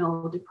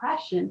seasonal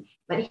depression,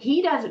 but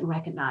he doesn't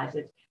recognize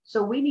it.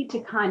 So we need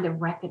to kind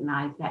of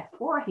recognize that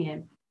for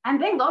him, and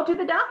then go to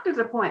the doctor's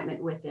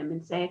appointment with him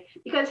and say,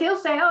 because he'll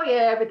say, oh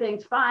yeah,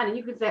 everything's fine. And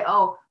you can say,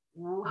 oh,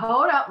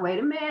 hold up, wait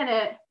a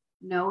minute.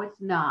 No, it's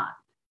not.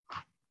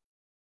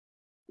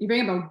 You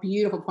bring up a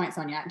beautiful point,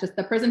 Sonia, just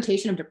the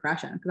presentation of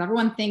depression, because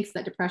everyone thinks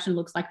that depression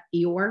looks like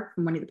Eeyore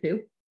from Winnie the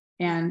Pooh.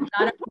 And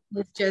not everyone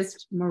is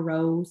just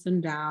morose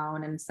and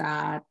down and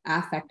sad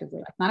affectively.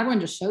 Like, not everyone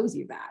just shows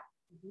you that.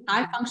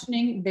 High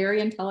functioning, very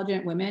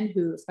intelligent women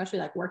who, especially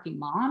like working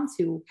moms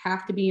who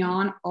have to be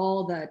on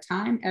all the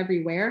time,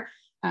 everywhere,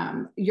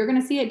 you're going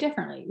to see it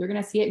differently. You're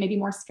going to see it maybe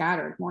more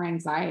scattered, more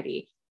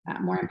anxiety,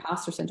 more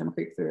imposter syndrome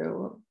creep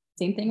through.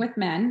 Same thing with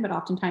men, but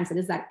oftentimes it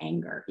is that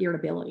anger,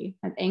 irritability.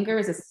 And anger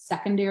is a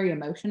secondary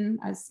emotion,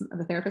 as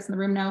the therapists in the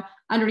room know.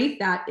 Underneath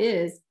that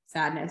is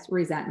sadness,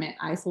 resentment,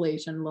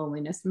 isolation,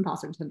 loneliness,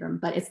 imposter syndrome,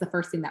 but it's the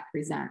first thing that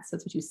presents.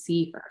 That's what you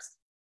see first.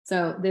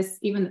 So this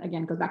even,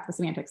 again, goes back to the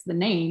semantics. The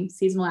name,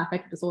 seasonal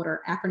affective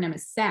disorder, acronym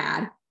is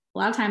SAD. A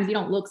lot of times you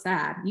don't look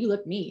sad. You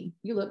look mean.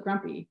 You look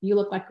grumpy. You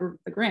look like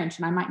the Grinch,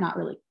 and I might not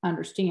really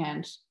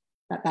understand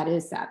that that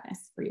is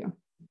sadness for you.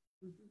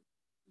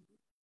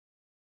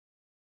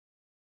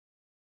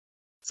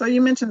 So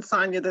you mentioned,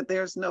 Sonia, that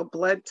there's no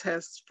blood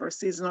test for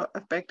seasonal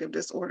affective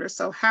disorder.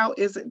 So how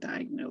is it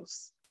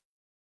diagnosed?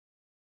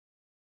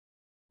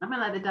 I'm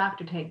gonna let the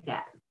doctor take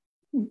that.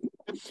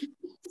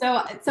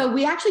 So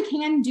we actually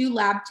can do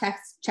lab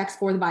checks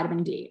for the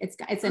vitamin D.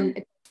 It's a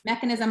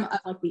mechanism of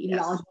like the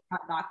etiology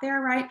got there,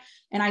 right?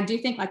 And I do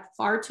think like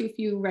far too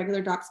few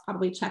regular docs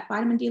probably check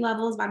vitamin D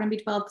levels, vitamin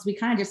B12, because we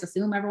kind of just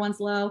assume everyone's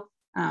low,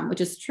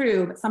 which is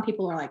true, but some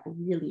people are like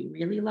really,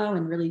 really low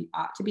and really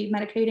ought to be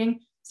medicating.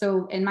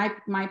 So in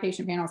my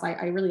patient panels,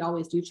 I really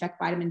always do check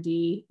vitamin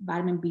D,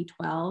 vitamin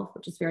B12,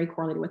 which is very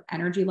correlated with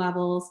energy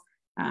levels.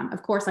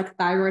 Of course, like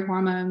thyroid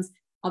hormones,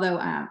 although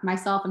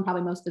myself and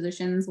probably most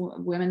physicians,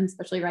 women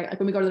especially, right? Like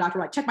when we go to the doctor,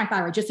 we're like, check my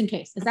thyroid just in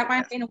case. Is that why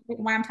I'm saying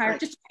why I'm tired? Right.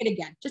 Just check it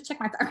again. Just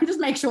check my thyroid, just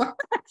make sure.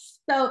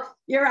 So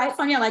you're right,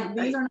 Sonia, like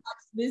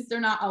these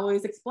are not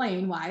always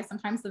explained why.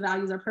 Sometimes the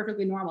values are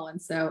perfectly normal.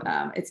 And so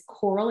it's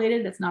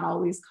correlated, it's not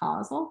always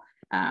causal.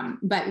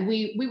 But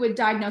we would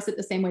diagnose it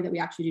the same way that we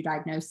actually do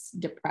diagnose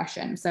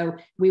depression. So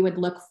we would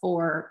look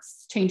for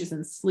changes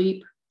in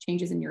sleep,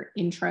 changes in your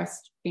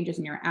interest, changes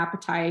in your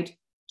appetite,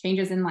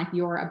 changes in like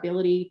your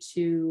ability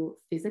to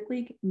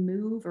physically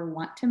move or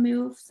want to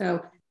move.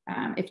 So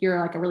if you're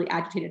like a really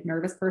agitated,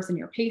 nervous person,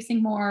 you're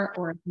pacing more,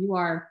 or if you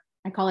are,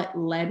 I call it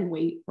lead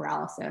weight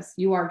paralysis.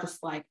 You are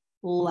just like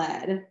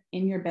lead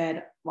in your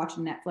bed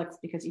watching Netflix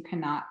because you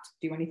cannot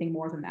do anything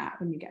more than that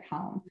when you get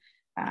home.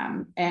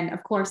 And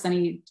of course,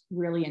 any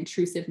really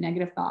intrusive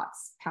negative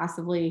thoughts,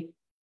 passively,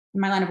 in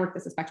my line of work,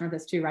 there's a spectrum of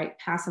this too, right?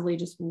 Passively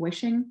just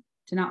wishing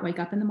to not wake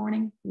up in the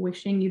morning,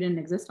 wishing you didn't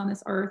exist on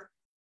this earth.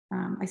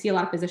 I see a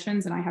lot of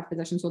physicians, and I have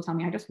physicians who will tell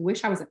me, I just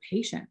wish I was a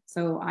patient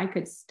so I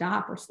could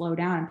stop or slow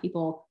down and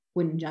people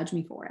wouldn't judge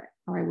me for it,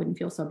 or I wouldn't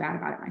feel so bad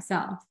about it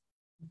myself.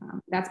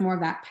 That's more of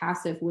that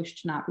passive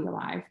wish to not be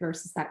alive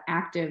versus that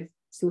active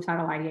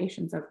suicidal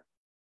ideations of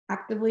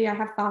actively, I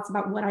have thoughts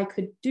about what I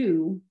could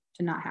do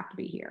to not have to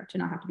be here, to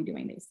not have to be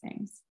doing these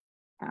things.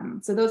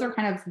 So those are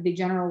kind of the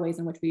general ways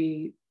in which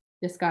we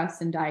discuss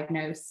and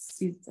diagnose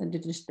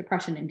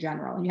depression in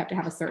general. And you have to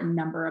have a certain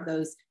number of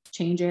those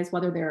changes,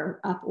 whether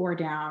they're up or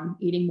down,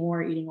 eating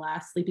more, eating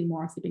less, sleeping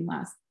more, sleeping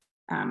less.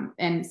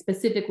 And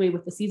specifically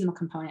with the seasonal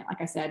component,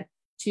 like I said,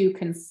 2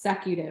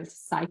 consecutive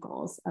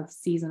cycles of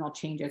seasonal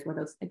changes where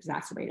those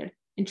exacerbated.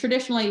 And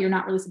traditionally, you're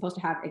not really supposed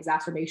to have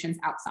exacerbations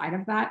outside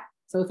of that.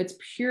 So if it's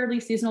purely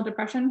seasonal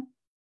depression,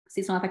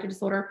 seasonal affective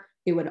disorder,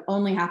 it would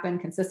only happen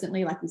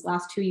consistently like these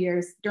last 2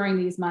 years during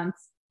these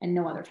months and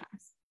no other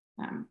times.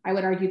 I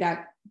would argue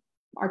that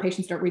our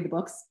patients don't read the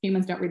books.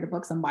 Humans don't read the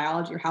books on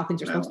biology or how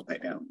things are supposed to. They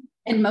don't.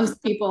 And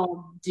most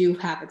people do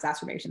have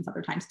exacerbations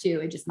other times too.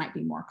 It just might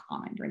be more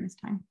common during this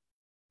time.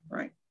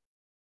 Right.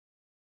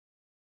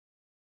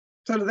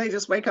 So do they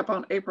just wake up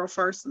on April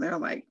 1st and they're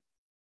like,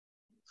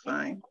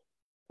 fine?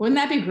 Wouldn't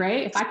that be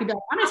great if I could be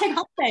like, I'm gonna take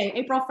holiday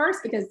April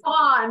 1st because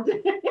Bond.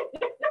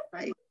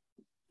 Right.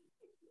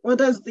 Well,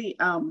 does the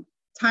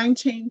time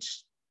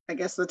change? I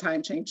guess the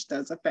time change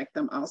does affect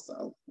them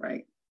also,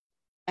 right?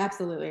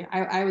 Absolutely.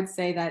 I would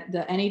say that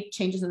any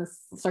changes in the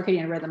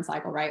circadian rhythm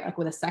cycle, right? Like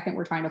with a second,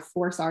 we're trying to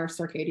force our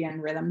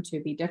circadian rhythm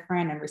to be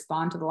different and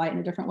respond to the light in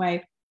a different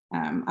way.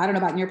 I don't know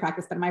about in your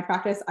practice, but in my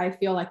practice, I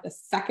feel like the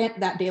second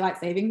that daylight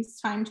savings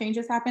time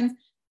changes happens,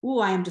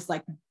 I am just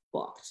like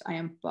booked. I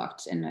am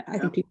booked. And I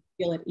think people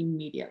feel it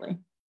immediately.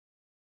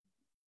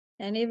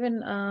 And even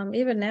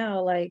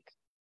now, like,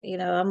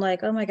 I'm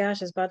like, oh my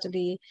gosh, it's about to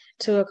be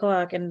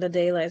 2:00 and the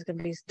daylight's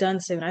gonna be done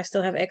soon. I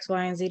still have X,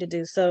 Y, and Z to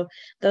do. So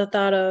the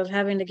thought of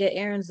having to get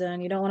errands done,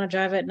 you don't want to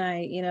drive at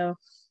night,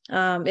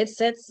 it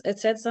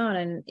sets on,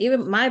 and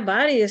even my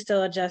body is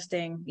still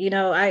adjusting.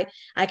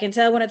 I can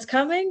tell when it's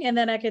coming, and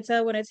then I can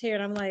tell when it's here,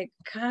 and I'm like,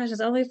 gosh,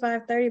 it's only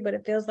 5:30, but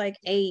it feels like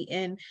 8.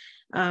 And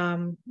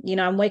I'm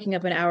waking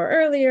up an hour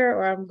earlier,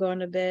 or I'm going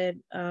to bed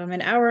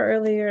an hour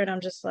earlier, and I'm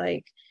just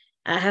like,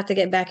 I have to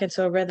get back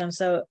into a rhythm.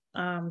 So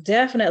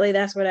definitely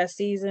that's where those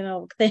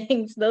seasonal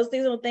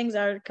things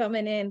are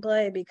coming in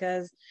play,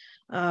 because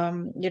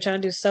you're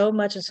trying to do so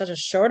much in such a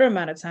shorter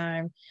amount of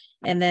time.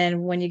 And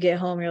then when you get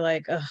home, you're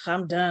like, oh,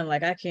 I'm done.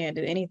 Like, I can't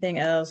do anything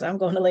else. I'm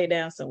going to lay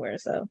down somewhere.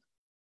 So. And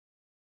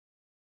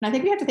I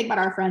think we have to think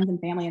about our friends and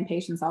family and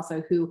patients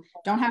also who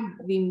don't have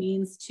the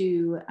means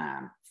to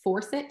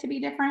force it to be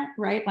different,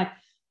 right? Like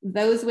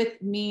those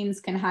with means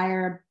can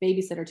hire a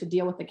babysitter to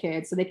deal with the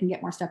kids so they can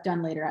get more stuff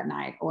done later at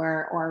night,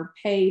 or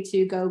pay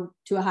to go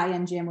to a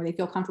high-end gym where they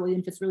feel comfortable,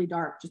 even if it's really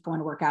dark, just going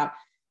to work out.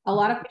 A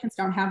lot of patients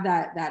don't have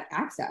that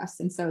access.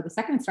 And so the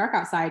second it's dark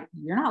outside,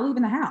 you're not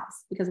leaving the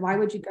house, because why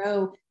would you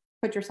go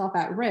put yourself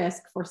at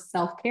risk for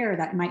self-care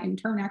that might in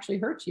turn actually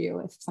hurt you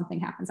if something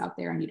happens out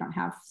there and you don't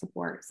have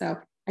support? So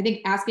I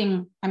think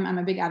I'm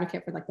a big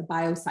advocate for like the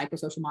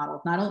biopsychosocial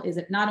model. Is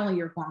it not only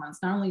your hormones,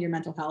 not only your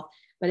mental health,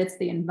 but it's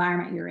the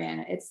environment you're in,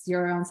 it's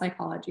your own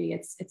psychology,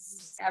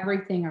 it's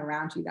everything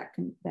around you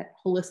that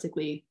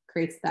holistically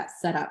creates that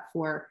setup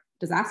for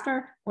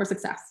disaster or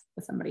success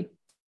with somebody.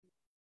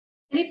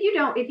 And if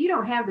you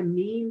don't have the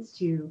means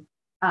to,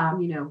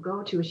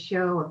 go to a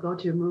show or go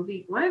to a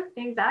movie, one of the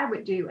things I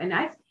would do,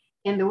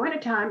 in the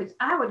wintertime, is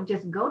I would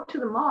just go to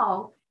the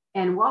mall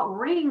and walk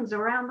rings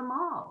around the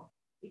mall.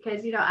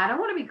 Because, I don't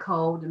want to be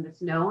cold in the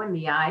snow and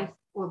the ice.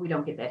 Well, we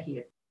don't get that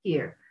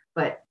here.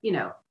 But,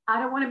 I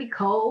don't want to be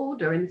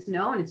cold or in the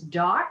snow and it's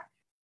dark.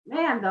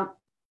 Man,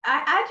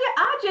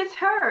 I just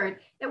heard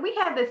that we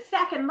have the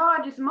second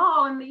largest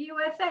mall in the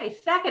USA,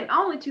 second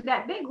only to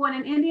that big one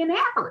in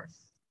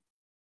Indianapolis.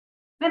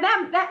 Man,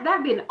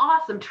 that'd be an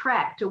awesome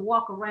track to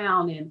walk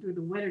around in through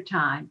the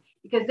wintertime,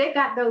 because they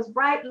got those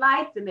bright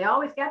lights and they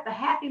always got the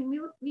happy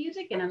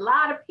music and a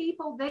lot of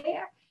people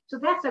there. So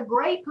that's a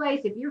great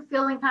place if you're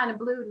feeling kind of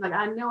blue and like,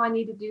 I know I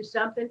need to do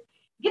something.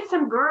 Get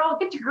your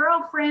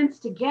girlfriends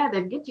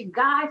together, get your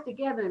guys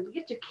together,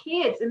 get your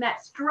kids in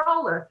that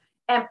stroller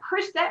and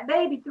push that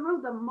baby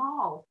through the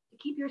mall to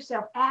keep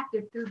yourself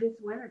active through this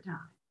wintertime.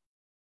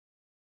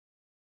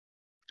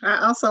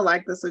 I also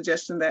like the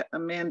suggestion that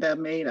Amanda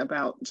made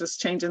about just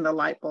changing the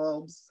light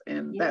bulbs,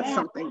 and that's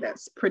something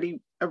that's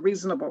a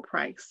reasonable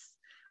price.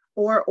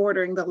 Or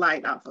ordering the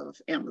light off of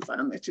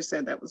Amazon that you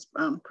said that was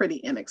pretty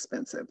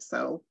inexpensive.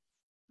 So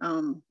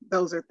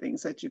those are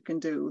things that you can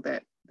do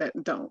that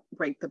don't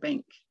break the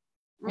bank.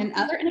 And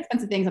other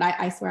inexpensive things that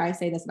I swear I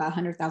say this about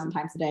 100,000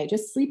 times a day,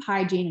 just sleep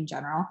hygiene in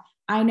general.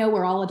 I know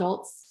we're all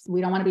adults.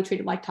 We don't want to be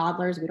treated like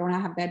toddlers. We don't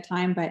want to have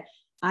bedtime, but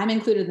I'm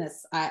included in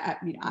this.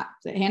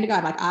 Hand to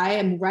God, like I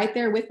am right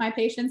there with my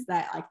patients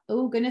that like,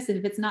 oh goodness,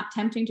 if it's not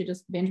tempting to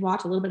just binge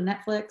watch a little bit of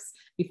Netflix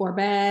before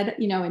bed,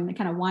 and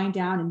kind of wind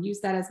down and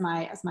use that as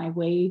my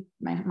way,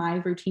 my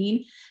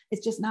routine,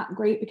 it's just not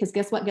great because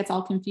guess what gets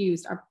all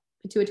confused? Our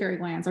pituitary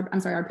glands,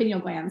 our pineal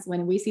glands.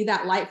 When we see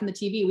that light from the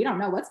TV, we don't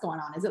know what's going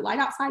on. Is it light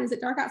outside? Is it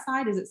dark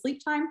outside? Is it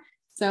sleep time?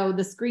 So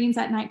the screens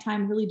at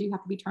nighttime really do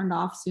have to be turned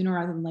off sooner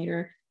rather than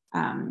later.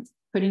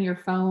 Putting your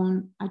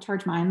phone, I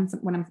charge mine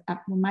when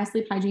my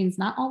sleep hygiene is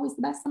not always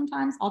the best.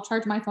 Sometimes I'll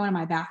charge my phone in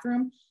my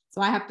bathroom.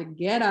 So I have to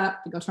get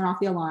up to go turn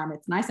off the alarm.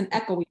 It's nice and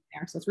echoey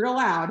there. So it's real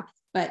loud,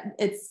 but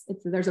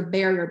there's a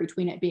barrier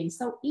between it being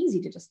so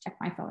easy to just check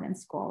my phone and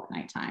scroll at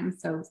nighttime.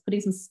 So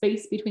putting some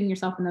space between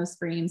yourself and those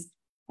screens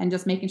and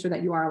just making sure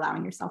that you are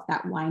allowing yourself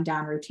that wind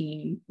down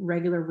routine,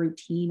 regular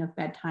routine of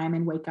bedtime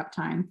and wake up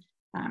time,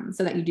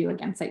 so that you do,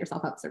 again, set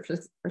yourself up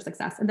for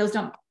success. And those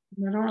don't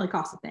really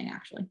cost a thing,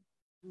 actually.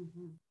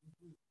 Mm-hmm.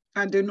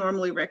 I do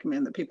normally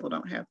recommend that people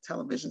don't have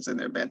televisions in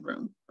their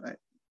bedroom, but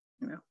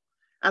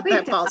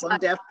that falls on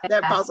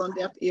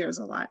deaf ears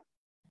a lot.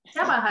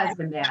 Tell my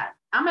husband that.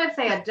 I'm going to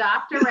say a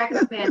doctor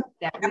recommends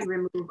that we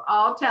remove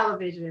all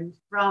televisions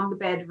from the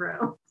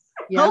bedroom.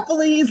 Yeah.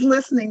 Hopefully he's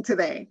listening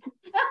today.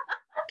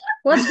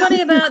 What's funny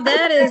about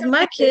that is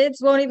my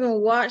kids won't even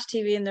watch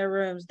TV in their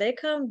rooms. They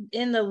come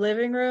in the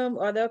living room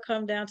or they'll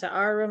come down to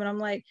our room and I'm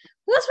like,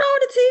 what's wrong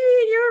with the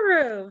TV in your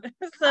room?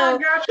 So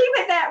girl, keep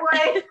it that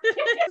way.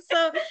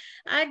 So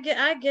I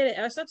get it.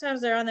 Or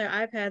sometimes they're on their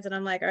iPads and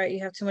I'm like, all right,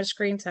 you have too much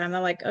screen time.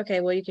 I'm like, okay,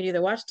 well, you can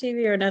either watch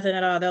TV or nothing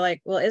at all. They're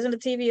like, well, isn't a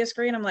TV a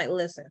screen? I'm like,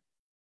 listen,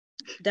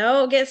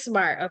 don't get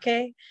smart,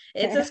 okay?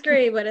 It's a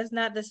screen, but it's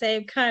not the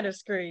same kind of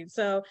screen.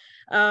 So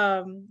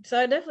I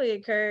definitely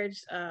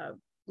encourage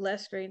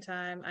less screen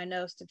time. I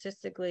know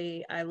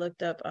statistically, I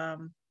looked up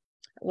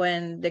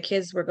when the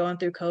kids were going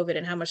through COVID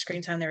and how much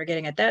screen time they were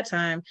getting at that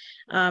time,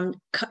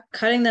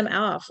 cutting them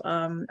off.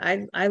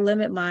 I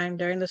limit mine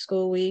during the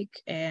school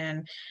week,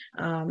 and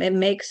it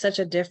makes such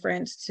a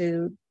difference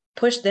to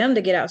push them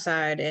to get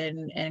outside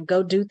and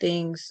go do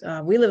things.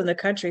 We live in the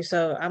country,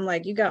 so I'm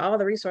like, you got all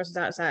the resources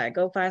outside,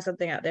 go find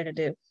something out there to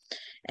do.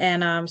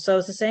 And so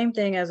it's the same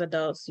thing as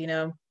adults,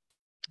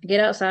 get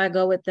outside,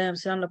 go with them,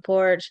 sit on the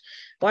porch,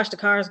 watch the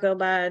cars go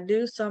by,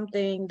 do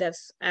something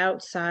that's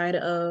outside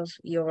of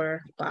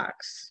your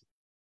box.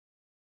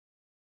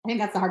 I think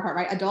that's the hard part,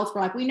 right? Adults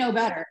were like, we know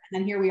better.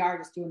 And then here we are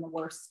just doing the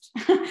worst.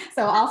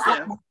 So I'll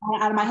sit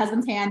out of my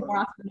husband's hand more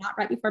often than not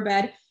right before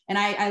bed. And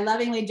I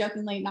lovingly,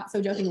 jokingly, not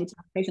so jokingly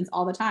tell patients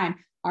all the time,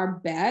 our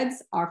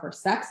beds are for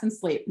sex and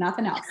sleep,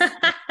 nothing else.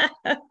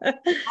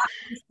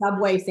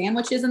 Subway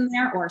sandwiches in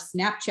there or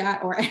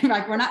Snapchat or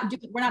like we're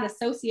not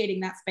associating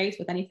that space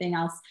with anything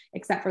else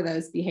except for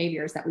those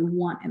behaviors that we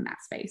want in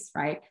that space,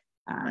 right?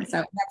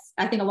 So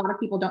I think a lot of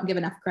people don't give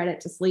enough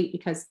credit to sleep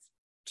because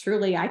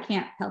truly I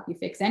can't help you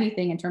fix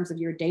anything in terms of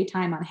your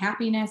daytime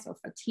unhappiness or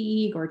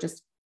fatigue or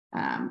just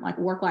like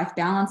work-life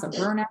balance or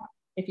burnout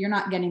if you're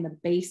not getting the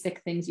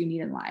basic things you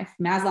need in life.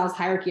 Maslow's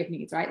hierarchy of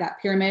needs, right?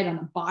 That pyramid on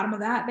the bottom of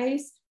that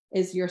base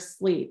is your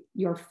sleep,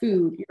 your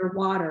food, your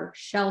water,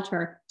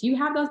 shelter. Do you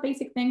have those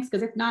basic things?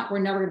 Because if not, we're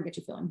never going to get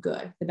you feeling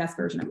good, the best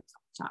version of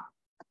yourself.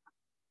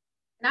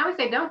 And I would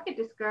say, don't get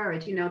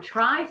discouraged.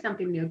 Try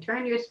something new.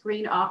 Turn your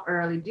screen off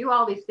early. Do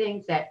all these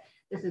things that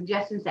the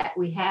suggestions that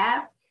we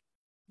have,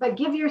 but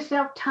give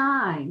yourself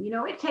time.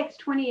 It takes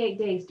 28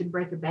 days to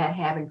break a bad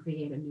habit and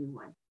create a new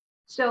one.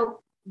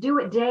 So do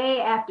it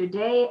day after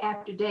day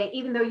after day,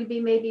 even though you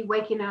may be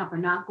waking up or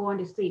not going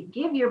to sleep.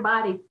 Give your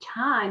body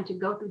time to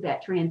go through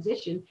that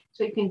transition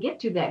so you can get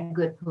to that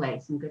good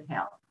place and good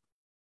health.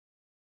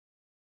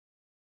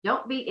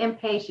 Don't be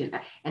impatient.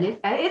 And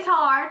it's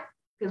hard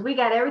because we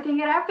got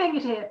everything at our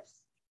fingertips,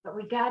 but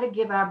we got to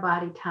give our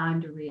body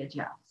time to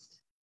readjust.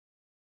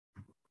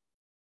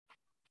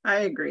 I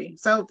agree.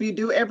 So if you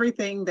do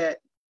everything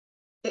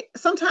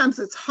sometimes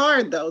it's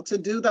hard though to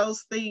do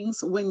those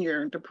things when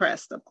you're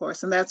depressed, of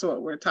course, and that's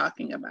what we're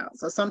talking about.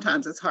 So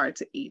sometimes it's hard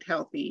to eat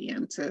healthy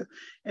and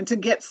to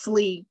get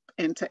sleep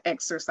and to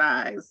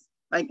exercise.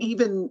 Like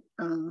even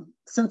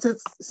since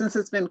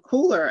it's been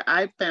cooler,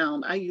 I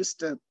found I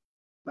used to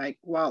like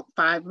walk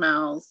 5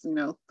 miles,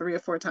 3 or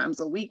 4 times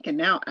a week, and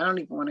now I don't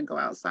even want to go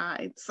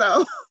outside.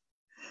 So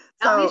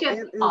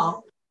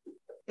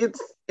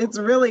it's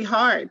really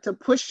hard to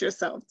push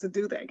yourself to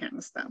do that kind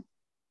of stuff.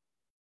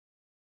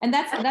 And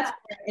that's where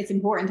it's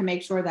important to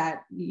make sure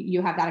that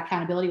you have that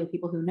accountability with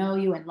people who know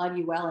you and love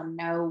you well and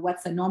know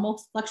what's a normal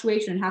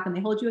fluctuation and how can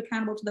they hold you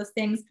accountable to those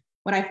things.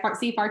 What I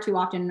see far too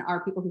often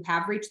are people who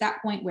have reached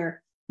that point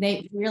where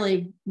they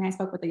really, I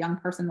spoke with a young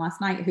person last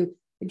night who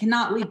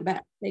cannot leave the bed.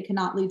 They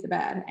cannot leave the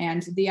bed.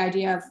 And the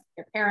idea of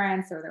their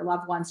parents or their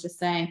loved ones just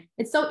saying,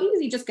 it's so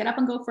easy, just get up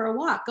and go for a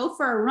walk, go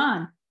for a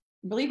run.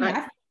 Believe me,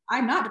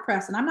 I'm not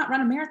depressed and I'm not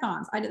running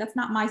marathons. That's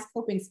not my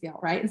coping skill,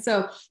 right? And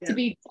so to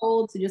be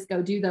told to just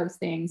go do those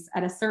things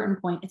at a certain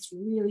point, it's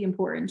really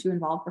important to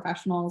involve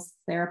professionals,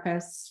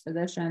 therapists,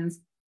 physicians,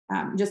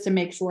 just to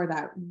make sure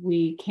that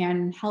we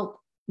can help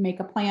make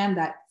a plan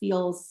that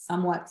feels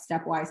somewhat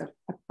stepwise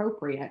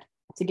appropriate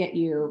to get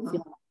you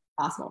feeling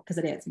possible, because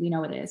it is. We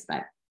know it is,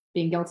 but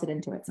being guilted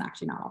into it's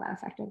actually not all that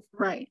effective.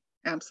 Right.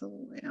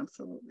 Absolutely.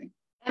 Absolutely.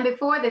 And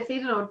before the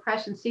seasonal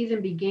depression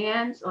season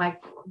begins,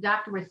 like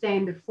Doctor was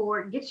saying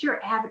before, get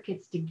your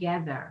advocates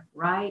together,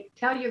 right?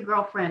 Tell your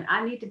girlfriend,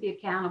 I need to be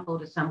accountable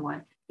to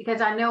someone because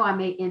I know I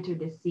may enter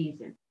this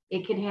season.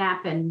 It can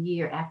happen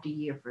year after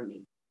year for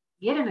me.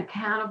 Get an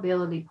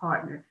accountability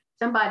partner,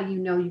 somebody you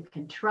know you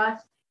can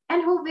trust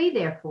and who'll be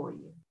there for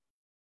you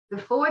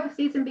before the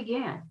season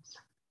begins.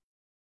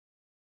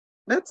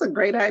 That's a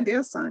great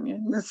idea, Sonia.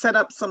 And set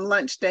up some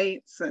lunch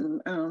dates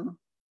and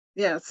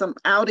some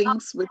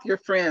outings with your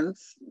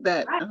friends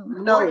that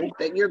know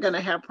that you're going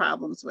to have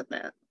problems with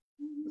that.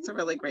 It's a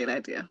really great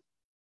idea.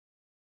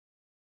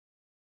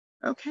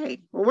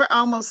 Okay, well, we're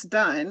almost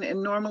done.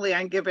 And normally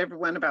I give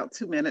everyone about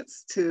 2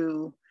 minutes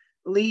to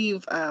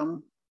leave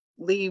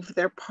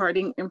their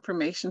parting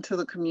information to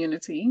the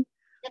community.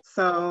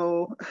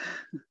 So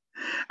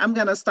I'm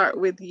going to start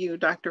with you,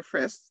 Dr.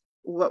 Frisk.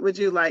 What would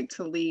you like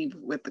to leave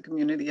with the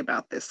community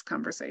about this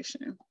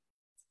conversation?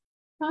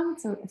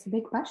 So it's a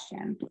big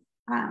question.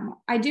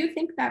 I do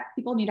think that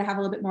people need to have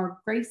a little bit more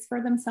grace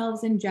for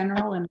themselves in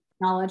general and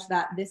acknowledge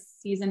that this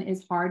season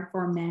is hard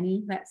for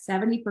many, that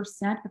 70%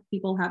 of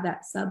people have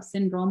that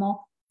subsyndromal.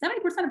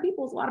 70% of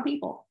people is a lot of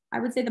people. I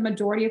would say the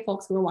majority of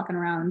folks who are walking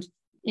around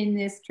in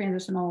this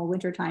transitional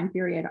winter time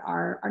period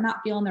are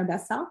not feeling their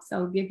best self.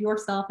 So give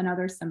yourself and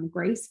others some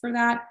grace for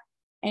that.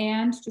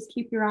 And just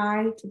keep your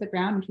eye to the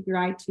ground and keep your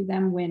eye to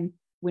them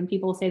when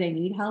people say they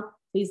need help.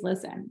 Please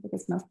listen,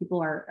 because most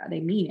people they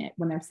mean it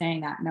when they're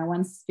saying that. No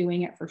one's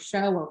doing it for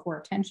show or for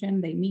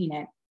attention. They mean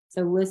it.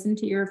 So listen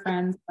to your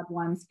friends, loved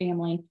ones,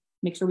 family.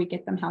 Make sure we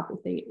get them help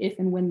if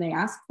and when they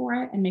ask for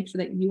it, and make sure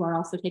that you are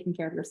also taking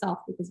care of yourself,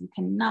 because you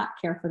cannot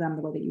care for them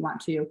the way that you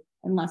want to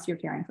unless you're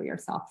caring for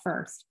yourself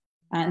first.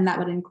 And that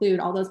would include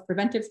all those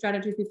preventive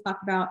strategies we've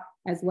talked about,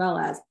 as well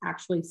as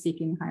actually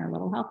seeking higher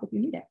level help if you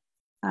need it.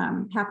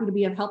 Happy to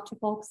be of help to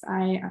folks.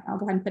 I'll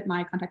go ahead and put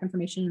my contact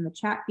information in the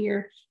chat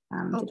here.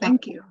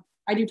 Thank you.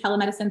 I do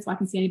telemedicine, so I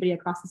can see anybody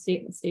across the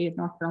state of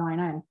North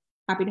Carolina, and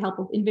happy to help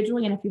with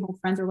individually. And if you have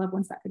friends or loved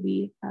ones that could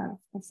be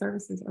of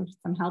services or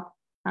some help,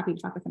 happy to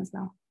talk with them as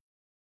well.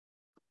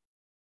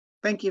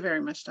 Thank you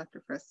very much,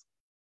 Dr. Frisk.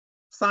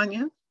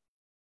 Sonia?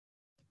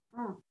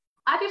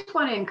 I just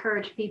want to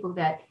encourage people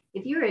that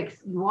if you're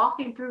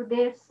walking through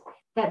this,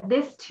 that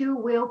this too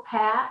will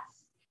pass.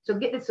 So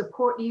get the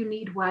support you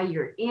need while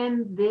you're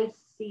in this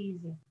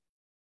season.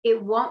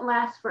 It won't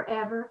last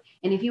forever.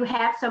 And if you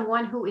have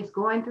someone who is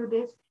going through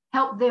this,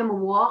 help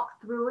them walk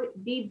through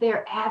it, be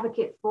their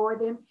advocate for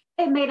them.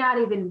 They may not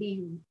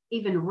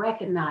even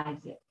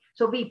recognize it.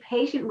 So be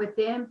patient with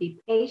them, be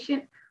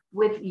patient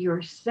with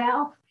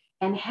yourself,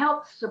 and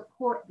help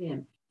support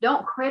them.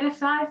 Don't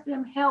criticize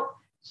them, help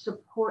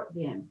support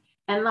them.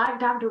 And like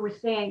Doctor was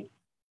saying,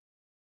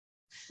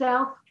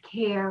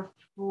 self-care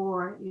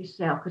for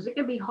yourself, because it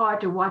can be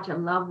hard to watch a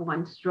loved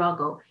one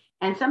struggle.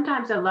 And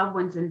sometimes a loved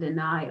one's in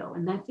denial.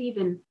 And that's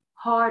even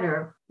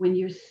harder when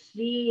you're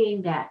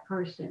seeing that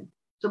person.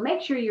 So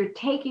make sure you're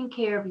taking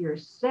care of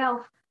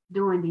yourself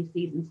during these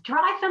seasons.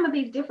 Try some of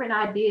these different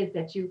ideas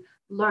that you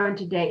learned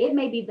today. It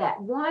may be that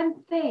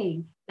one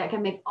thing that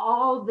can make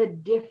all the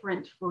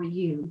difference for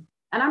you.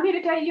 And I'm here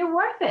to tell you, you're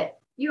worth it.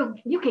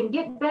 You can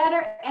get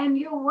better and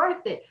you're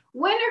worth it.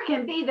 Winter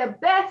can be the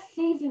best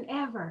season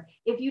ever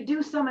if you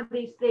do some of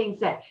these things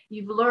that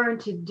you've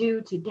learned to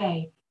do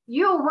today.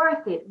 You're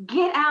worth it.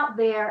 Get out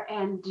there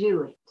and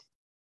do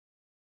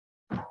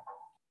it.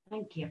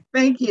 Thank you.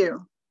 Thank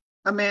you.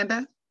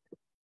 Amanda?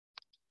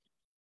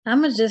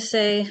 I'm going to just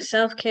say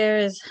self-care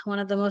is one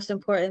of the most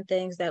important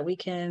things that we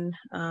can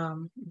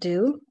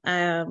do.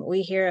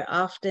 We hear it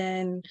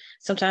often.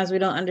 Sometimes we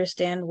don't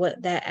understand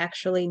what that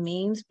actually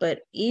means, but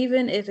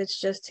even if it's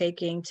just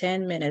taking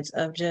 10 minutes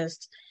of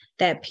just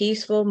that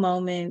peaceful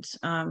moment,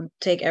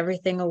 take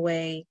everything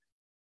away,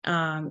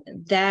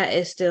 that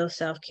is still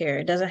self-care.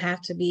 It doesn't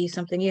have to be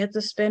something you have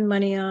to spend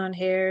money on,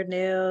 hair,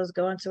 nails,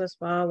 going to a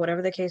spa,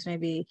 whatever the case may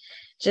be.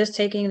 Just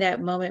taking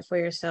that moment for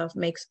yourself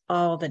makes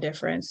all the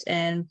difference.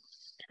 And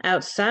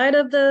outside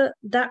of the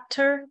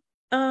doctor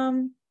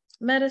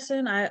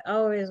medicine, I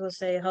always will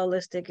say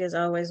holistic is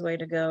always way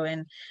to go,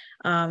 and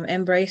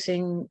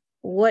embracing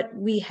what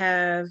we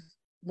have,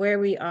 where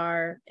we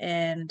are,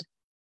 and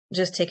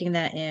just taking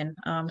that in.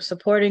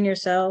 Supporting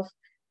yourself,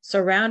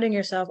 surrounding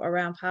yourself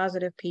around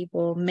positive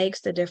people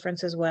makes the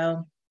difference as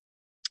well.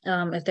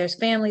 If there's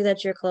family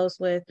that you're close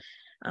with,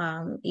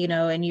 and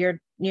you're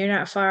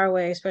not far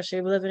away,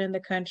 especially living in the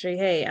country,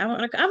 hey, I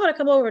want to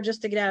come over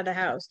just to get out of the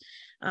house.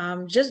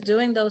 Just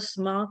doing those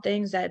small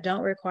things that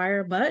don't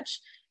require much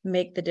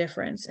make the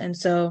difference. And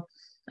so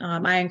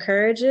I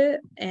encourage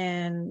it,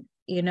 and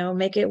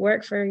make it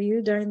work for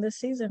you during this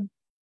season.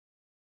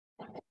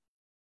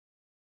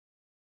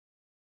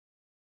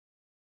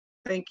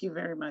 Thank you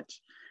very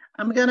much.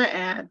 I'm going to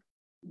add,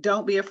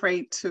 don't be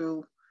afraid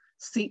to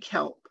seek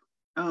help.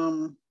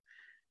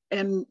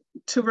 And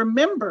to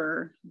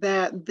remember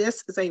that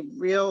this is a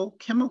real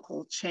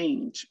chemical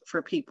change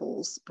for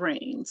people's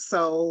brains.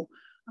 So,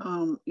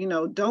 you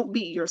know, don't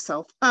beat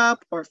yourself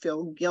up or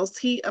feel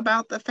guilty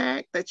about the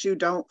fact that you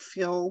don't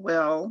feel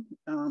well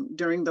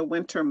during the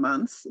winter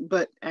months,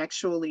 but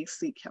actually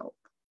seek help.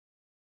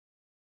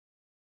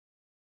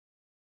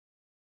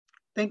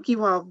 Thank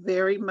you all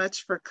very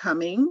much for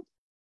coming.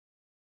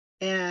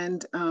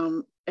 And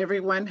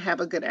everyone have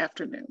a good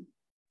afternoon.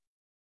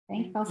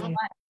 Thank you all so much.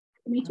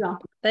 Good to meet you all.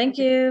 Thank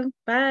you.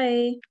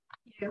 Bye.